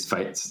seal his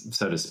fate,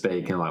 so to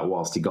speak, and like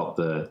whilst he got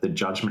the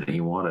judgment he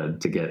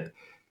wanted to get,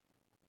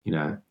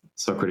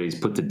 Socrates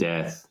put to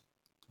death,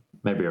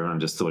 maybe everyone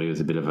just thought he was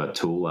a bit of a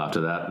tool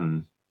after that,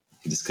 and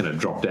he just kind of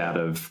dropped out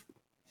of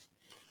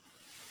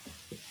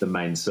the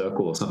main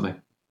circle or something.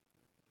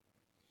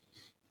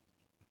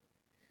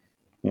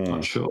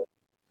 Not sure.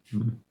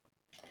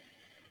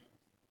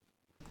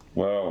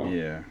 Well,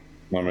 Yeah.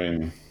 I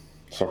mean,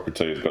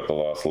 Socrates got the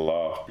last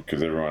laugh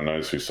because everyone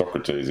knows who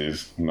Socrates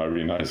is.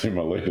 Nobody knows who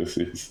Miletus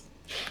is.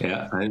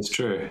 Yeah, that is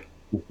true.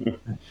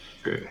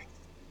 True.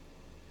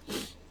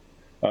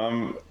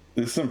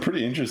 There's some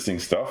pretty interesting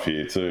stuff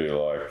here too.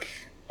 Like,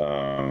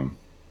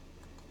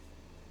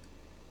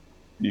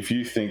 if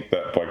you think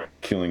that by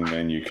killing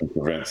men you can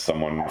prevent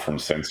someone from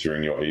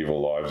censoring your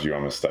evil lives, you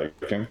are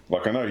mistaken.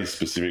 Like, I know he's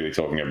specifically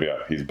talking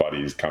about his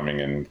buddies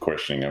coming and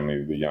questioning him,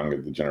 the younger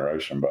the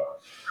generation,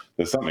 but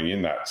there's something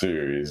in that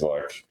too. Is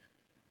like,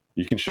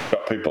 you can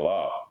shut people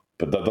up,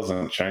 but that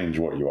doesn't change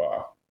what you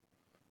are.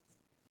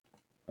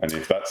 And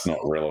if that's not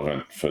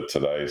relevant for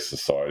today's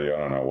society, I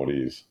don't know what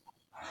is.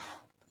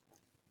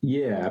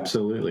 Yeah,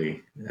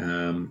 absolutely.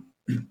 And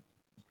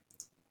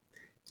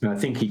I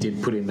think he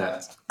did put in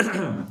that, I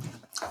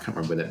can't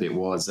remember where that bit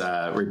was,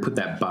 where he put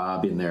that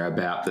barb in there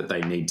about that they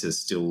need to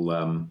still,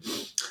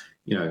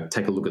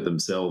 take a look at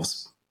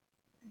themselves.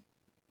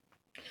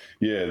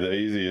 Yeah, the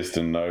easiest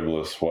and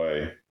noblest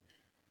way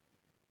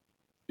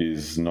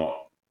is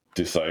not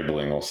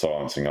disabling or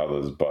silencing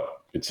others,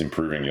 but it's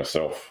improving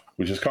yourself,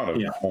 which is kind of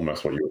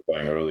almost what you were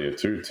saying earlier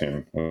too,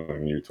 Tim,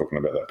 when you were talking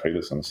about that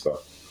Peterson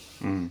stuff.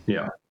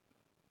 Yeah.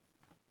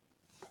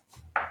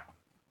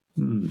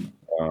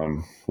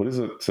 What is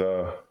it?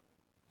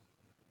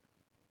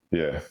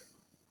 Yeah.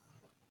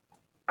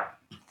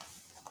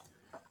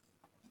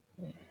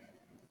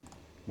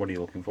 What are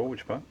you looking for?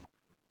 Which part?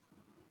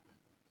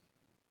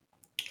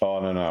 Oh,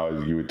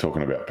 no. You were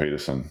talking about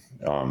Peterson.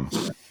 I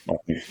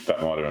think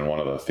that might have been one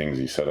of the things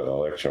he said at the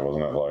lecture,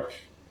 wasn't it? Like,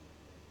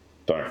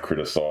 don't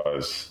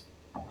criticize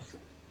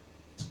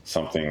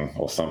something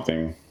or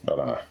something. I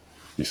don't know.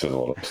 He says a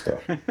lot of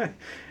stuff.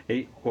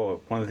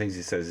 One of the things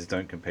he says is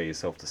don't compare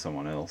yourself to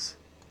someone else,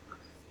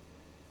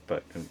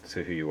 but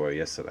to who you were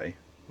yesterday,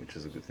 which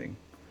is a good thing.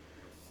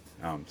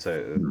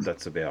 So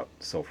that's about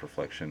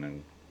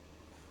self-reflection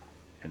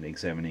and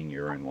examining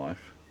your own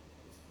life.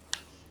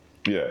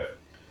 Yeah,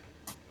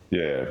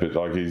 but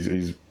like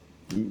he's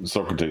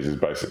Socrates is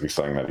basically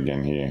saying that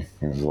again here.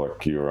 He's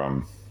like, you're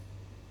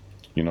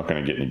not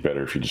going to get any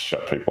better if you just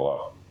shut people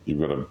up. You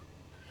got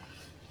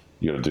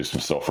to do some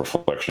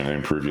self-reflection and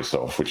improve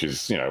yourself, which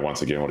is,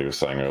 once again what he was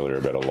saying earlier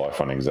about a life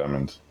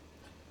unexamined.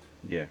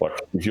 Yeah. Like,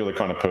 if you're the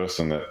kind of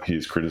person that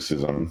hears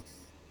criticism,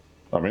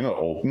 I mean, not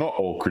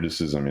all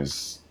criticism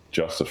is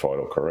justified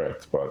or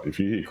correct, but if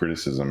you hear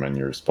criticism and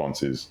your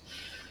response is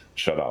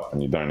shut up,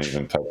 and you don't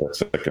even take that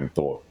second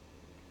thought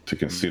to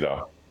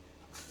consider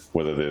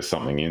whether there's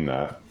something in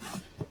that,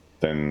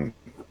 then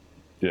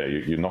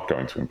you're not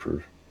going to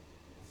improve.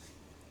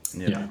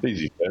 Yeah.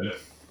 Easy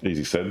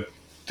said,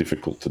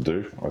 difficult to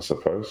do, I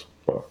suppose.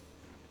 But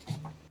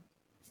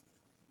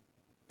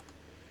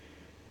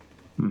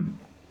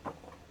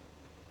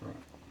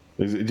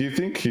do you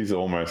think he's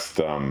almost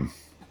like,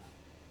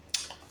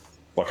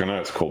 I know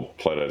it's called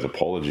Plato's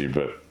Apology,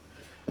 but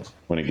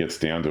when it gets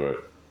down to it,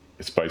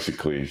 it's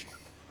basically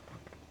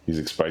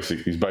he's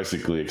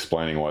basically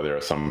explaining why there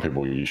are some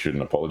people you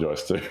shouldn't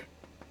apologize to.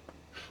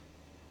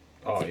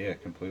 Oh yeah,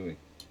 completely.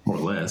 More or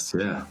less,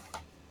 yeah.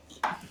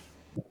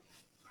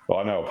 Well,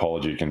 I know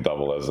apology can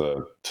double as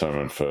a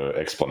term for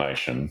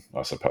explanation,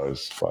 I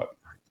suppose, but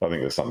I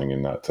think there's something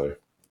in that too.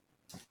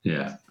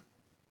 Yeah.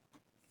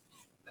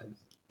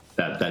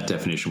 That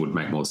definition would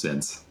make more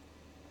sense.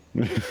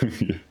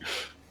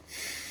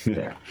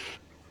 Yeah.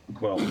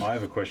 Well, I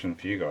have a question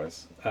for you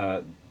guys.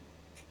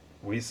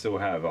 We still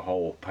have a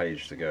whole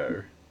page to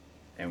go,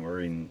 and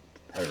we're in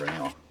over an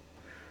hour.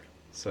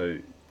 So,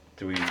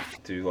 do we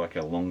do like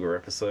a longer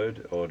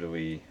episode, or do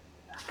we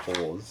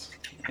pause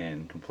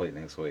and complete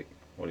next week?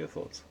 What are your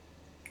thoughts?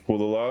 Well,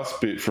 the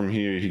last bit from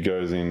here, he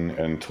goes in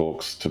and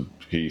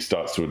he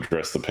starts to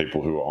address the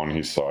people who are on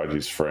his side,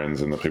 his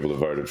friends, and the people that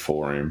voted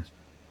for him.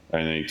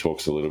 And then he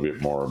talks a little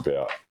bit more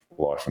about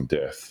life and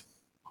death.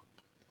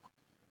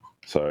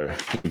 So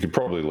we could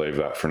probably leave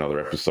that for another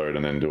episode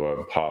and then do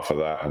a half of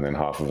that and then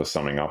half of a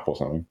summing up or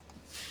something.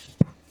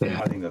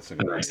 Yeah. I think that's a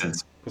good That makes idea.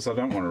 sense. Because I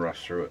don't want to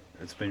rush through it.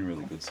 It's been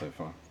really good so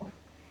far.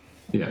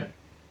 Yeah.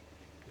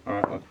 All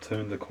right, I've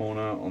turned the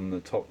corner on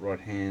the top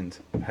right-hand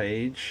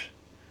page,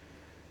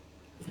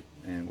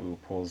 and we'll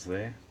pause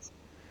there.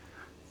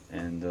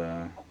 And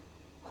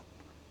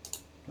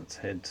let's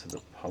head to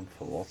the pub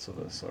for lots of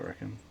us, I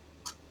reckon.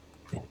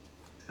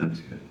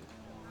 Sounds good.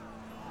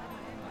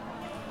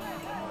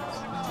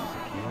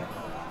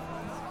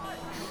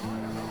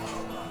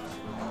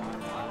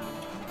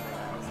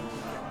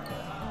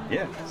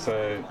 Yeah,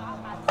 so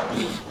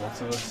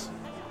lots of us.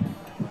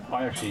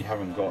 I actually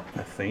haven't got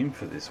a theme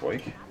for this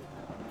week.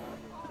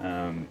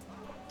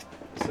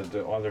 So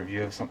do either of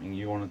you have something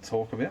you want to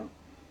talk about?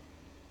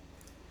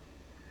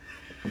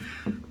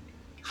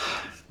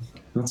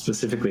 Not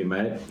specifically,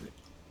 mate.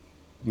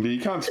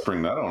 You can't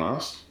spring that on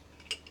us.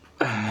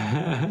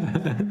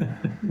 I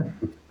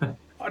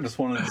just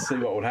wanted to see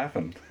what would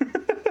happen.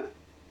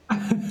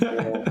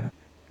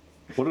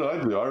 What did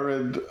I do?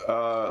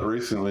 I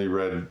recently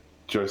read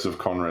Joseph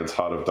Conrad's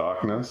Heart of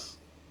Darkness.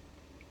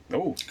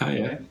 Oh,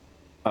 yeah.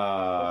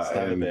 What's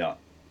that and about?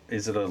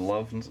 Is it a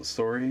love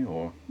story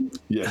or?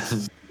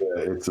 Yes, yeah,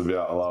 it's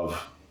about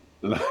love.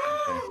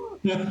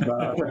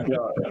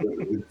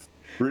 It's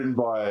written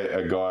by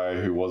a guy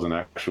who was an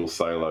actual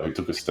sailor who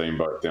took a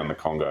steamboat down the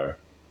Congo.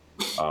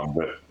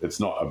 But it's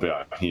not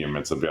about him,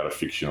 it's about a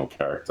fictional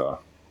character,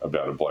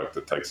 about a bloke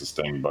that takes a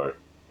steamboat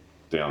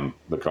down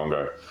the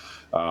Congo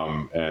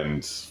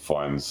and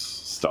finds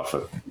stuff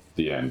at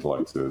the end.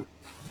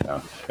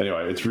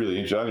 Anyway, it's really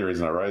interesting. The only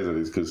reason I raise it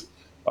is because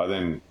I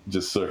then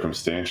just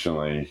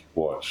circumstantially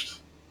watched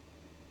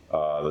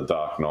The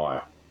Dark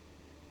Knight.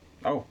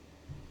 Oh,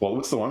 Well,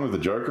 what's the one with the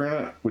Joker in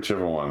it?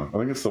 Whichever one. I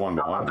think it's the one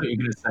I behind thought it. you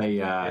were going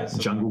to say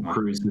Jungle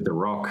Cruise with The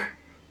Rock.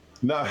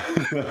 No.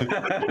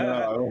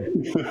 No.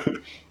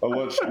 I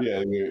watched,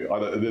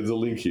 there's a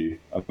link here.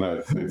 I know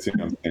it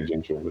sounds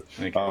tangential. But,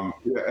 okay.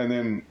 and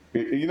then,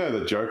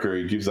 the Joker,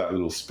 he gives that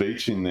little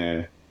speech in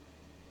there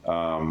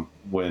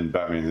when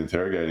Batman's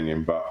interrogating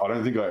him, but I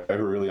don't think I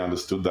ever really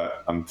understood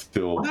that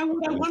until... Why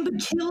would I want to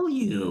kill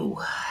you?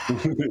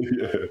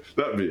 Yeah,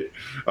 that bit.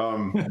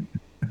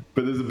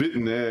 But there's a bit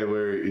in there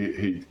where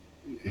he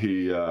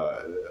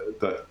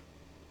that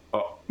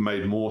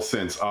made more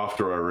sense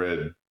after I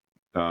read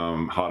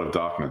Heart of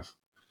Darkness.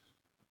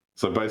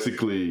 So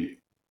basically,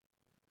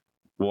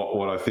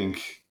 what I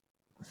think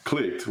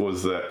clicked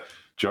was that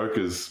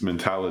Joker's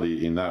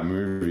mentality in that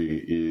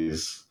movie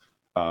is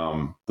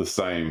the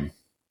same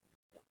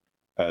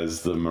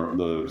as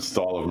the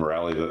style of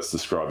morality that's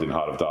described in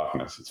Heart of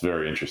Darkness. It's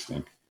very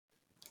interesting.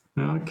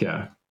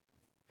 Okay.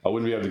 I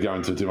wouldn't be able to go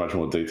into too much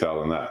more detail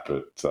than that,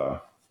 but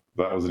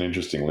that was an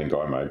interesting link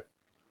I made.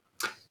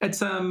 It's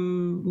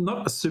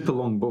not a super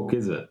long book,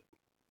 is it?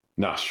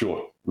 Nah,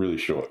 short, really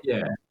short.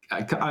 Yeah.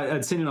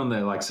 I'd seen it on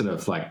the sort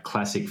of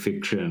classic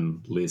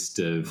fiction list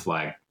of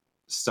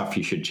stuff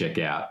you should check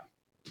out.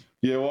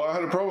 Yeah, well, I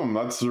had a problem.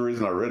 That's the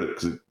reason I read it,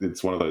 because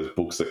it's one of those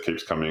books that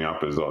keeps coming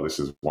up as, this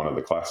is one of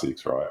the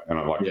classics, right? And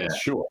I'm like,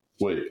 sure,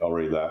 sweet, I'll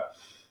read that.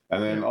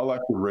 And then I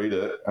like to read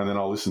it, and then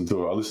I listen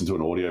to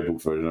an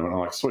audiobook version of it, and I'm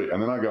like, sweet.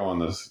 And then I go on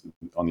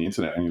the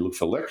internet and you look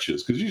for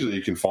lectures, because usually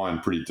you can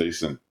find pretty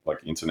decent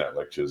internet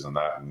lectures and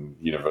that, and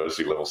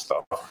university level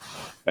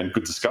stuff, and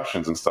good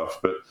discussions and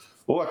stuff. But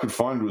all I could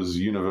find was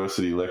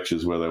university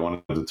lectures where they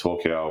wanted to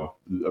talk about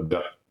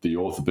the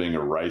author being a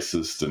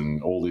racist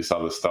and all this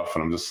other stuff,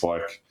 and I'm just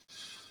like,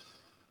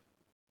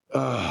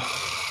 can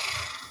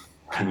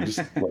we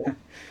just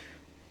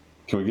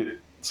can we get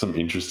some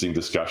interesting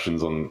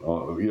discussions on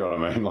you know what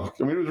I mean?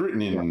 It was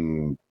written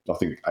in I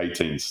think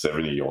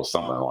 1870 or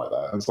something like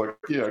that. And it's like,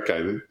 yeah,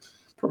 okay, they're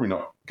probably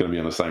not going to be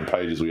on the same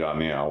page as we are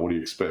now. What do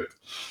you expect?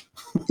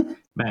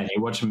 Man,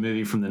 you watch a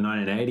movie from the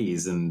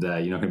 1980s and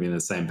you're not going to be on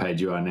the same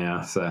page you are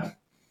now. So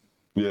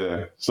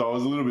yeah, so I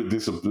was a little bit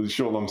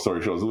long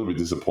story short, I was a little bit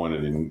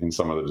disappointed in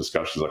some of the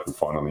discussions I could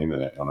find on the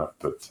internet on it,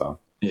 but I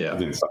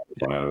didn't suck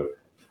one out of it.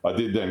 I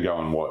did then go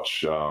and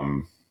watch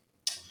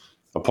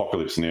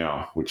Apocalypse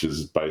Now, which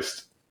is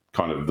based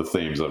kind of the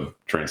themes I've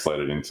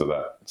translated into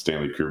that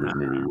Stanley Kubrick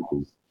movie, which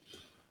is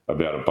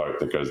about a boat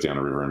that goes down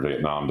a river in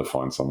Vietnam to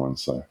find someone.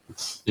 So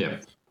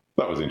that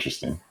was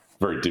interesting.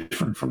 Very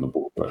different from the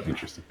book, but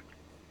interesting.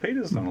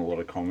 Peter's done a lot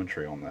of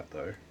commentary on that,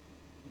 though.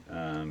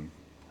 I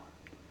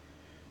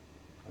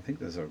think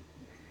there's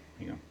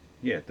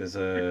Yeah, there's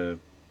a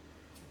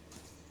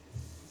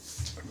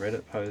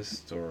Reddit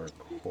post or a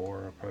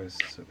Quora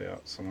post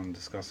about someone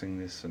discussing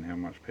this and how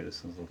much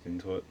Peterson's looked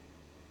into it.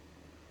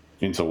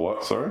 Into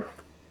what? Sorry.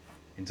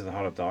 Into the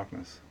Heart of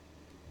Darkness.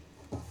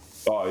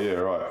 Oh yeah,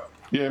 right.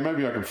 Yeah,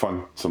 maybe I can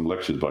find some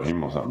lectures by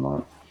him or something like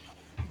that.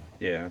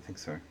 Yeah, I think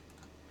so.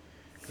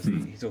 Because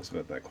he talks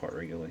about that quite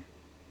regularly.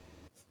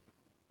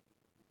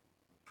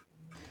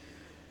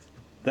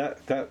 That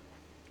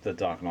The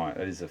Dark Knight,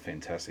 that is a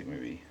fantastic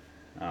movie.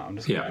 I'm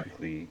just going to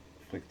quickly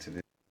flick to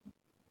this.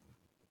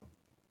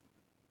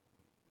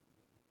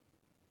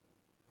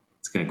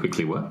 It's going to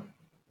quickly what?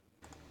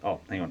 Oh,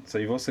 hang on. So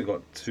you've also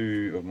got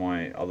two of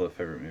my other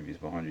favourite movies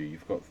behind you.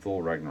 You've got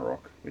Thor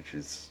Ragnarok, which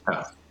is...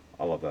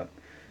 I love that.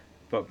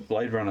 But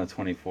Blade Runner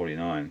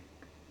 2049...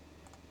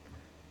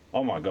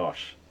 Oh my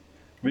gosh.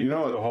 We could do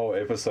a whole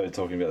episode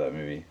talking about that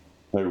movie.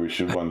 Maybe we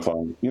should one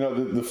time. You know,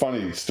 the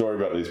funny story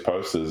about these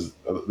posters,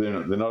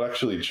 they're not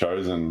actually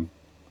chosen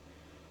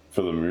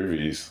for the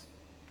movies.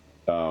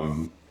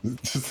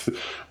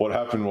 What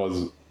happened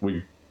was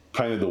we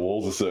painted the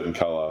walls a certain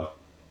colour,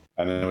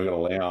 and then we got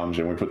a lounge,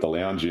 and we put the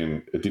lounge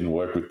in. It didn't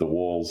work with the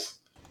walls,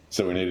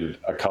 so we needed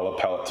a colour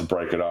palette to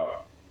break it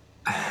up.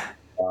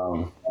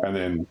 And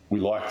then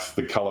we liked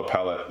the colour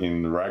palette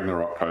in the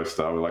Ragnarok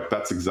poster. We're like,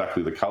 that's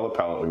exactly the colour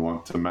palette we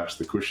want to match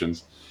the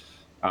cushions.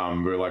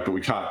 We're like, but we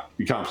can't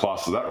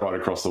plaster that right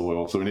across the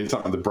wall, so we need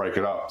something to break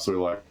it up. So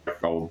we're like,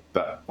 oh,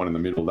 that one in the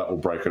middle, that will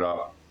break it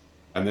up.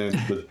 And then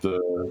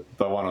the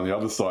one on the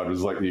other side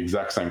was like the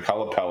exact same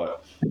color palette.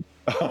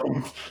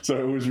 So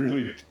it was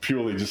really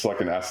purely just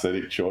like an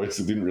aesthetic choice.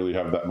 It didn't really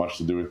have that much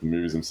to do with the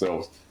movies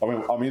themselves. I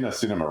mean, I'm in a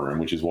cinema room,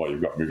 which is why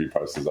you've got movie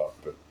posters up.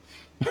 But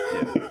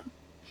Yeah.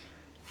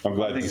 I'm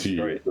glad to see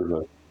great.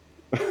 you.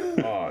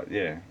 Oh,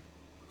 yeah.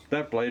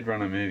 That Blade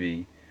Runner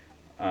movie,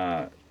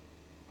 I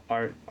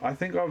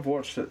think I've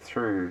watched it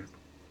through,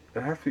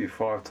 it has to be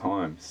 5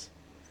 times.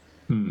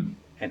 And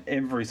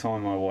every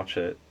time I watch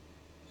it,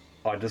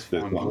 I just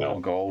find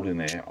more gold in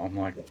there. I'm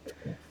like,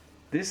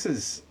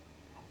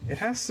 it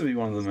has to be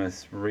one of the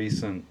most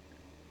recent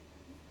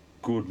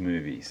good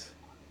movies.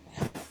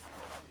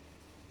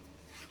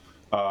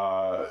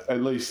 At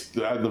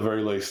the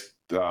very least,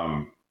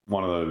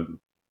 one of the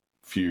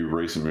few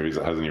recent movies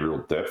that has any real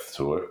depth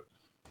to it.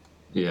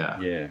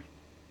 Yeah.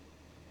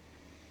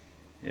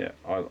 Yeah,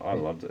 I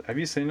loved it. Have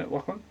you seen it,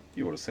 Lachlan?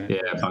 You would have seen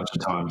it. Yeah, a bunch of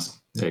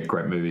times. Yeah,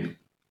 great movie.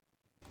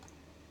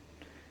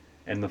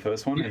 And the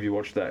first one, have you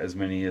watched that as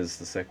many as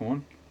the second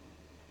one?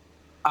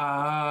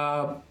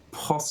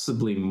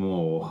 Possibly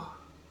more.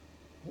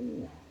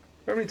 Ooh.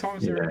 How many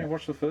times have you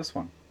watched the first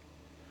one?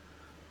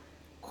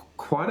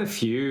 Quite a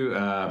few,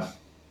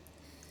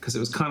 because it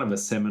was kind of a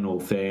seminal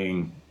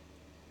thing,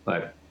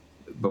 like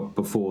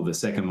before the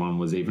second one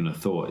was even a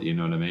thought, you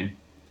know what I mean?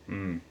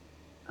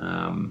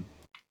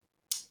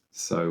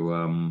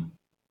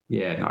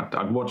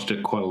 I'd watched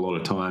it quite a lot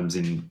of times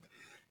in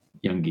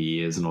younger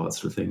years and all that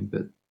sort of thing.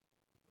 But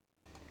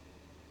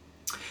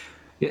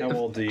how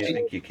old do you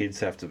think your kids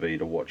have to be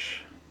to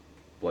watch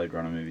Blade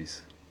Runner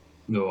movies?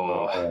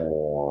 Yeah.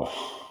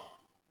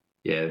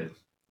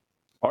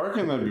 I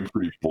reckon they'd be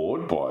pretty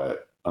bored by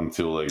it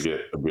until they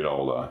get a bit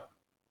older.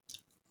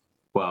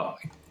 Well,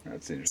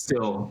 that's interesting.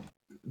 Still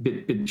a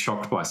bit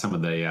shocked by some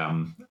of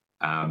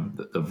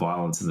the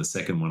violence in the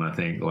second one. I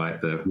think,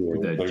 like the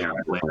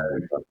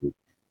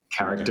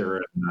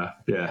character, and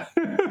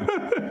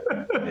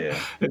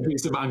there'd be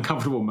some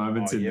uncomfortable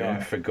moments in there. I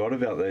forgot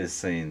about those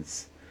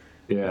scenes.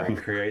 Yeah, he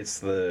creates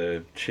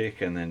the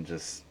chick and then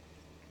just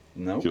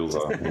kills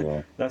her.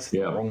 Yeah. That's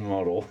the wrong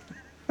model.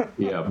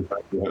 Yeah.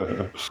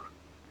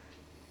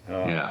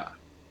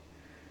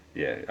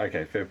 Yeah.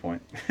 Okay. Fair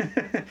point.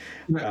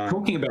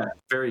 Talking about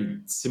very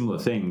similar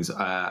things,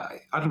 I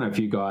don't know if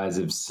you guys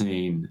have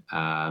seen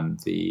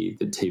the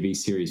TV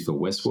series for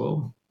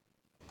Westworld.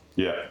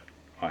 Yeah,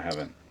 I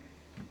haven't.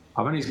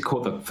 I've only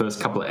caught the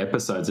first couple of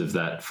episodes of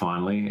that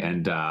finally,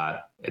 and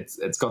it's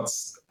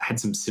had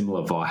some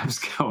similar vibes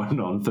going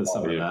on for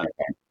some of that.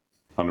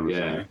 100%.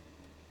 Yeah.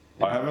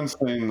 I haven't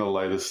seen the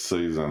latest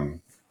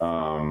season,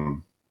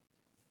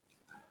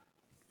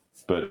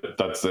 but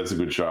that's a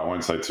good show. I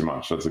won't say too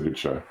much. That's a good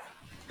show.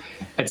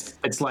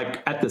 It's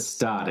like at the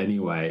start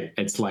anyway.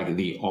 It's like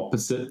the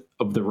opposite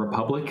of the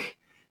Republic,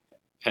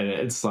 and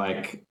it's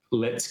like,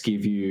 let's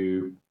give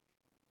you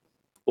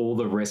all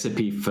the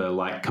recipe for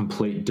like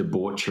complete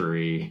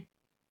debauchery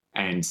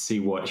and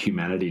see what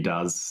humanity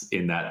does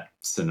in that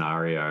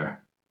scenario.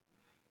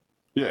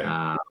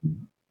 Yeah.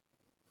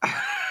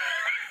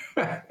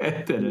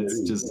 And then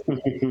it's just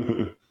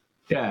and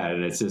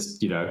it's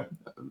just,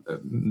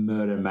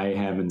 murder,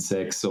 mayhem, and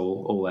sex,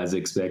 all as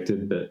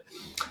expected. But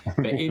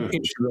in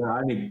I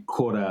only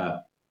caught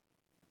I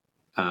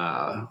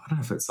don't know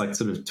if it's like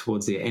sort of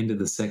towards the end of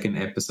the second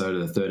episode or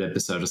the third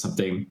episode or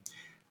something.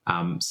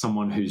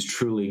 Someone who's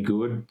truly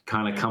good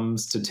kind of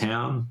comes to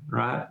town,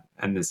 right?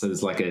 And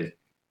there's like a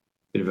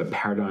bit of a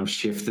paradigm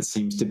shift that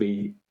seems to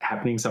be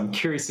happening. So I'm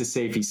curious to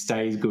see if he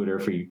stays good or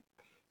if he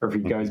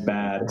goes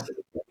bad.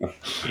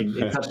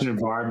 in such an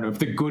environment, if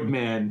the good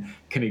man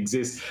can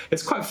exist.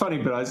 It's quite funny,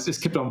 but I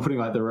just kept on putting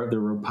like the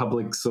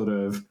Republic sort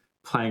of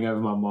playing over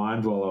my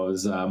mind while I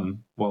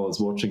was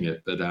watching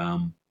it. But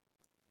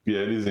Yeah,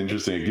 it is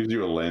interesting. It gives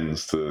you a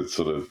lens to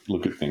sort of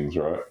look at things,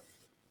 right?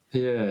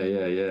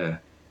 yeah.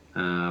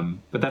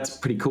 But that's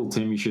pretty cool,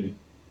 Tim. You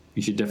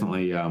should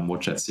definitely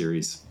watch that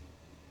series.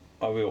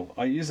 I will.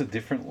 I use a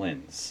different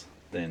lens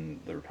than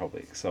the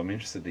Republic, so I'm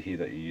interested to hear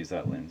that you use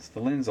that lens. The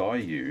lens I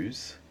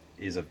use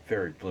is a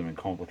very blooming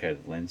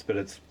complicated lens, but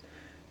it's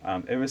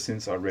ever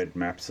since I read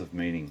Maps of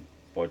Meaning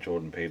by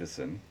Jordan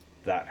Peterson,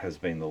 that has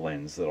been the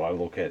lens that I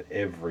look at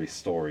every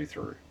story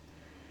through.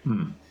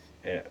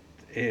 It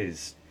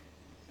is.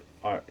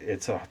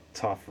 It's a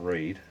tough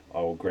read. I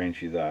will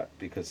grant you that,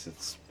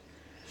 because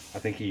I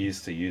think he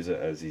used to use it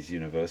as his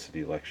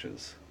university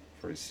lectures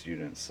for his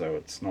students, so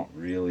it's not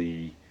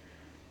really.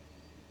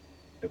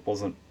 It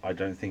wasn't. I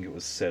don't think it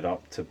was set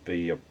up to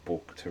be a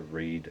book to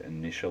read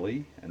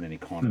initially, and then he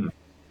kind of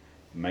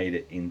made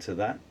it into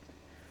that.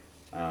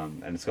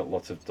 And it's got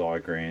lots of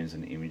diagrams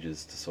and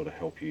images to sort of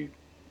help you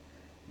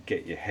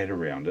get your head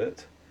around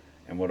it.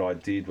 And what I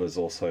did was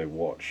also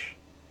watch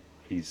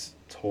his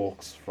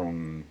talks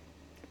from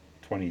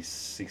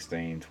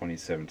 2016,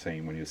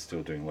 2017, when he was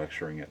still doing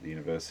lecturing at the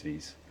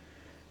universities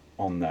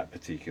on that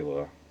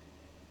particular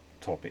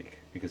topic,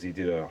 because he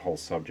did a whole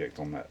subject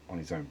on that on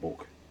his own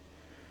book.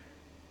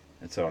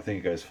 And so I think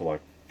it goes for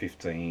like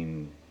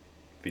 15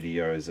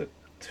 videos at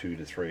 2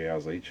 to 3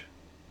 hours each.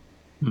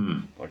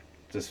 Like,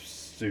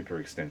 just super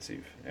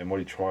extensive. And what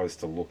he tries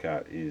to look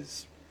at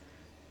is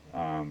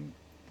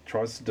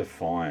tries to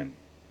define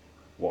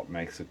what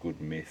makes a good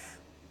myth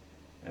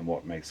and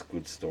what makes a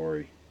good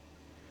story,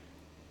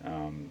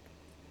 and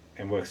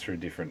works through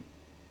different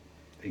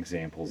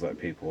examples that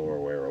people are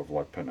aware of,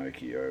 like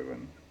Pinocchio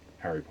and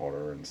Harry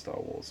Potter and Star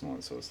Wars and all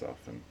that sort of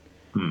stuff,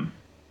 and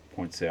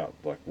points out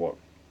like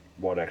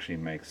what actually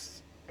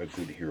makes a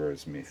good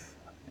hero's myth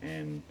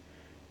and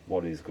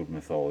what is good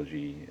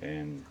mythology.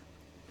 And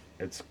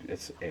it's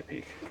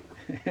epic.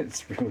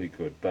 It's really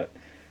good, but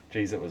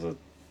geez,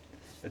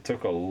 it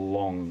took a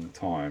long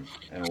time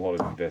and a lot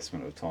of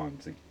investment of time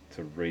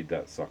to read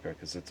that sucker,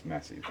 because it's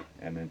massive,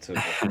 and then to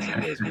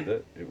what goes with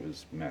it, it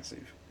was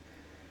massive.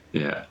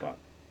 Yeah. But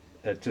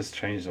it just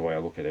changed the way I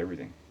look at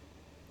everything.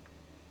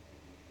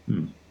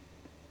 And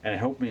it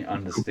helped me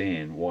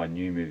understand why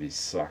new movies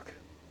suck.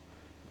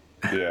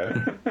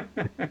 Yeah.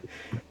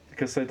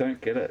 Because they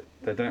don't get it.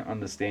 They don't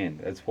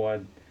understand. That's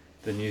why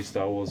the new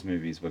Star Wars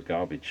movies were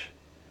garbage.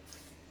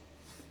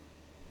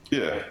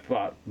 Yeah.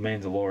 But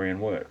Mandalorian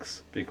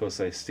works because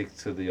they stick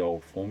to the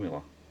old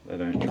formula. They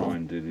don't try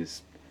and do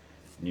this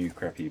new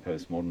crappy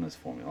postmodernist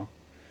formula.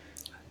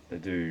 They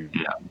do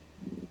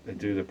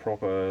the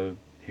proper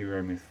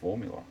hero myth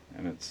formula,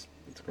 and it's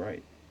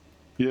great.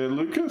 Yeah,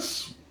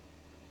 Lucas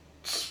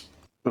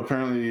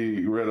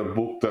apparently read a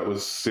book that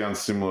sounds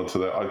similar to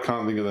that. I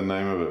can't think of the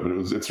name of it,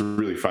 but it's a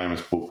really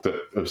famous book that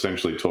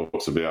essentially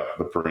talks about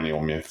the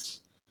perennial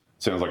myths.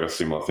 Sounds like a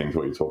similar thing to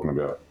what you're talking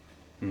about.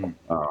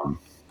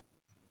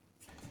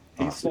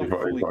 He's like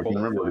fully if I can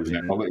remember his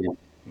name, I'll let you.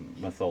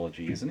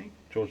 mythology, isn't he,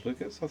 George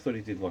Lucas? I thought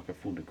he did like a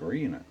full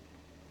degree in it.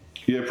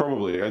 Yeah,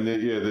 probably. And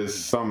there's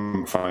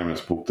some famous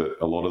book that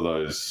a lot of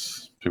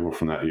those people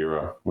from that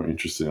era were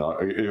interested in.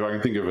 If I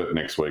can think of it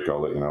next week, I'll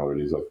let you know what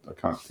it is. I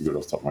can't think of it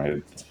off the top of my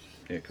head.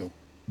 Yeah, cool.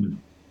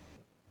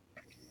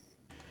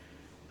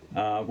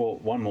 Well,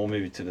 one more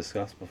movie to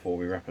discuss before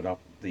we wrap it up.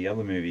 The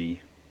other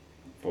movie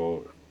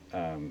for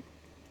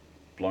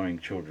blowing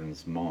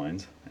children's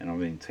minds, and I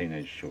mean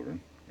teenage children,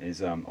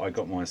 is I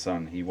got my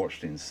son, he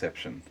watched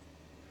Inception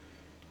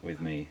with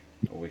me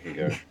a week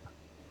ago.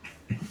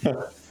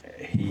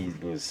 He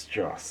was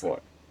just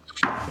like...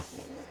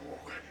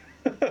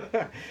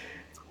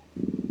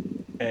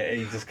 and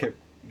he just kept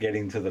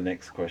getting to the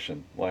next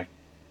question, like,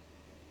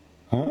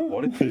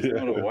 what if he's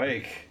not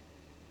awake?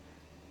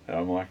 And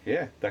I'm like,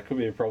 yeah, that could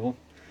be a problem.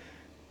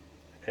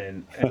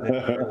 And then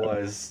I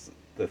realised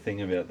the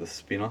thing about the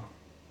spinner,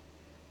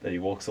 that he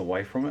walks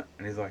away from it,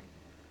 and he's like,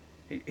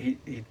 he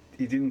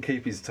didn't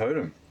keep his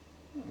totem.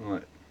 I'm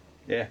like,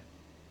 yeah.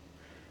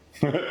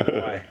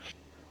 Why?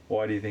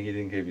 Why do you think he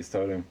didn't keep his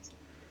totem?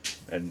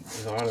 And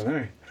he's like, I don't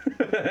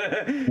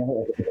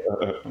know.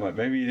 I'm like,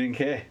 maybe he didn't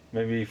care.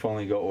 Maybe he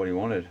finally got what he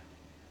wanted.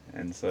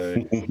 And so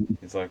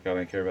he's like, I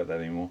don't care about that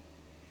anymore.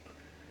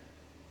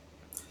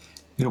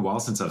 Been a while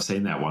since I've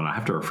seen that one. I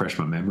have to refresh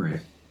my memory.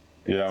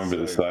 Yeah, I'm a bit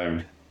the same.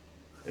 Good.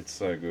 It's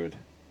so good.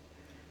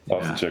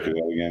 I'll have to check it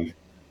out again.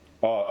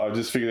 Oh, I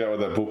just figured out what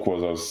that book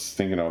was. I was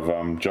thinking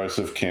of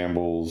Joseph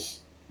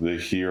Campbell's The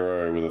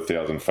Hero with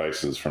 1,000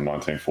 Faces from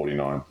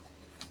 1949.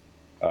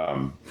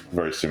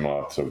 Very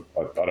similar to,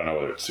 I don't know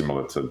whether it's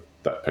similar to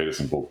that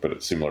Peterson book, but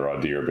it's a similar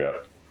idea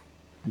about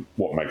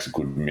what makes a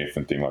good myth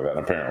and thing like that. And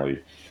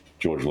apparently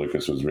George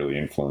Lucas was really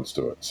influenced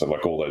to it. So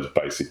like all those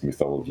basic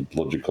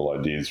mythological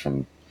ideas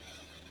from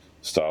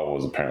Star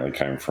Wars apparently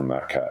came from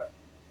that cat.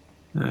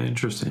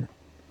 Interesting.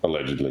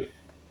 Allegedly.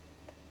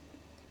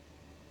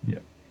 Yeah.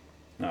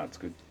 No, it's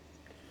good.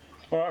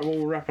 All right, well,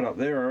 we'll wrap it up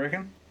there, I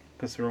reckon.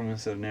 because we're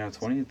almost at an hour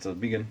 20. It's a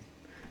big one.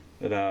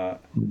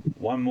 But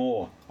one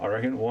more, I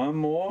reckon. One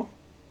more.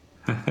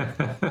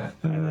 And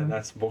then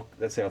that's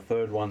our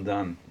third one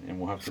done. And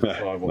we'll have to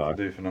decide what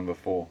to do for number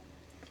 4.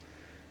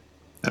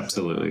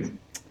 Absolutely.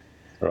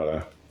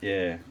 Right.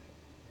 Yeah.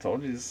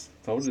 Told you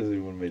we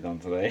wouldn't be done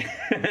today.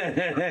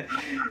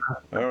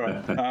 All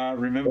right.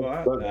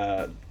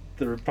 Remember,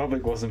 the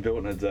Republic wasn't built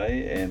in a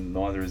day, and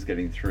neither is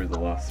getting through the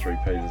last 3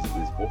 pages of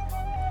this book.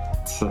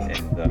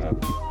 And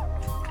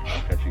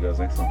I'll catch you guys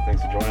next time.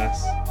 Thanks for joining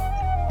us.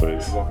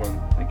 Please. Lachlan.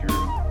 Thank you,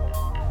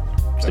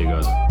 Ruben. See you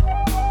guys.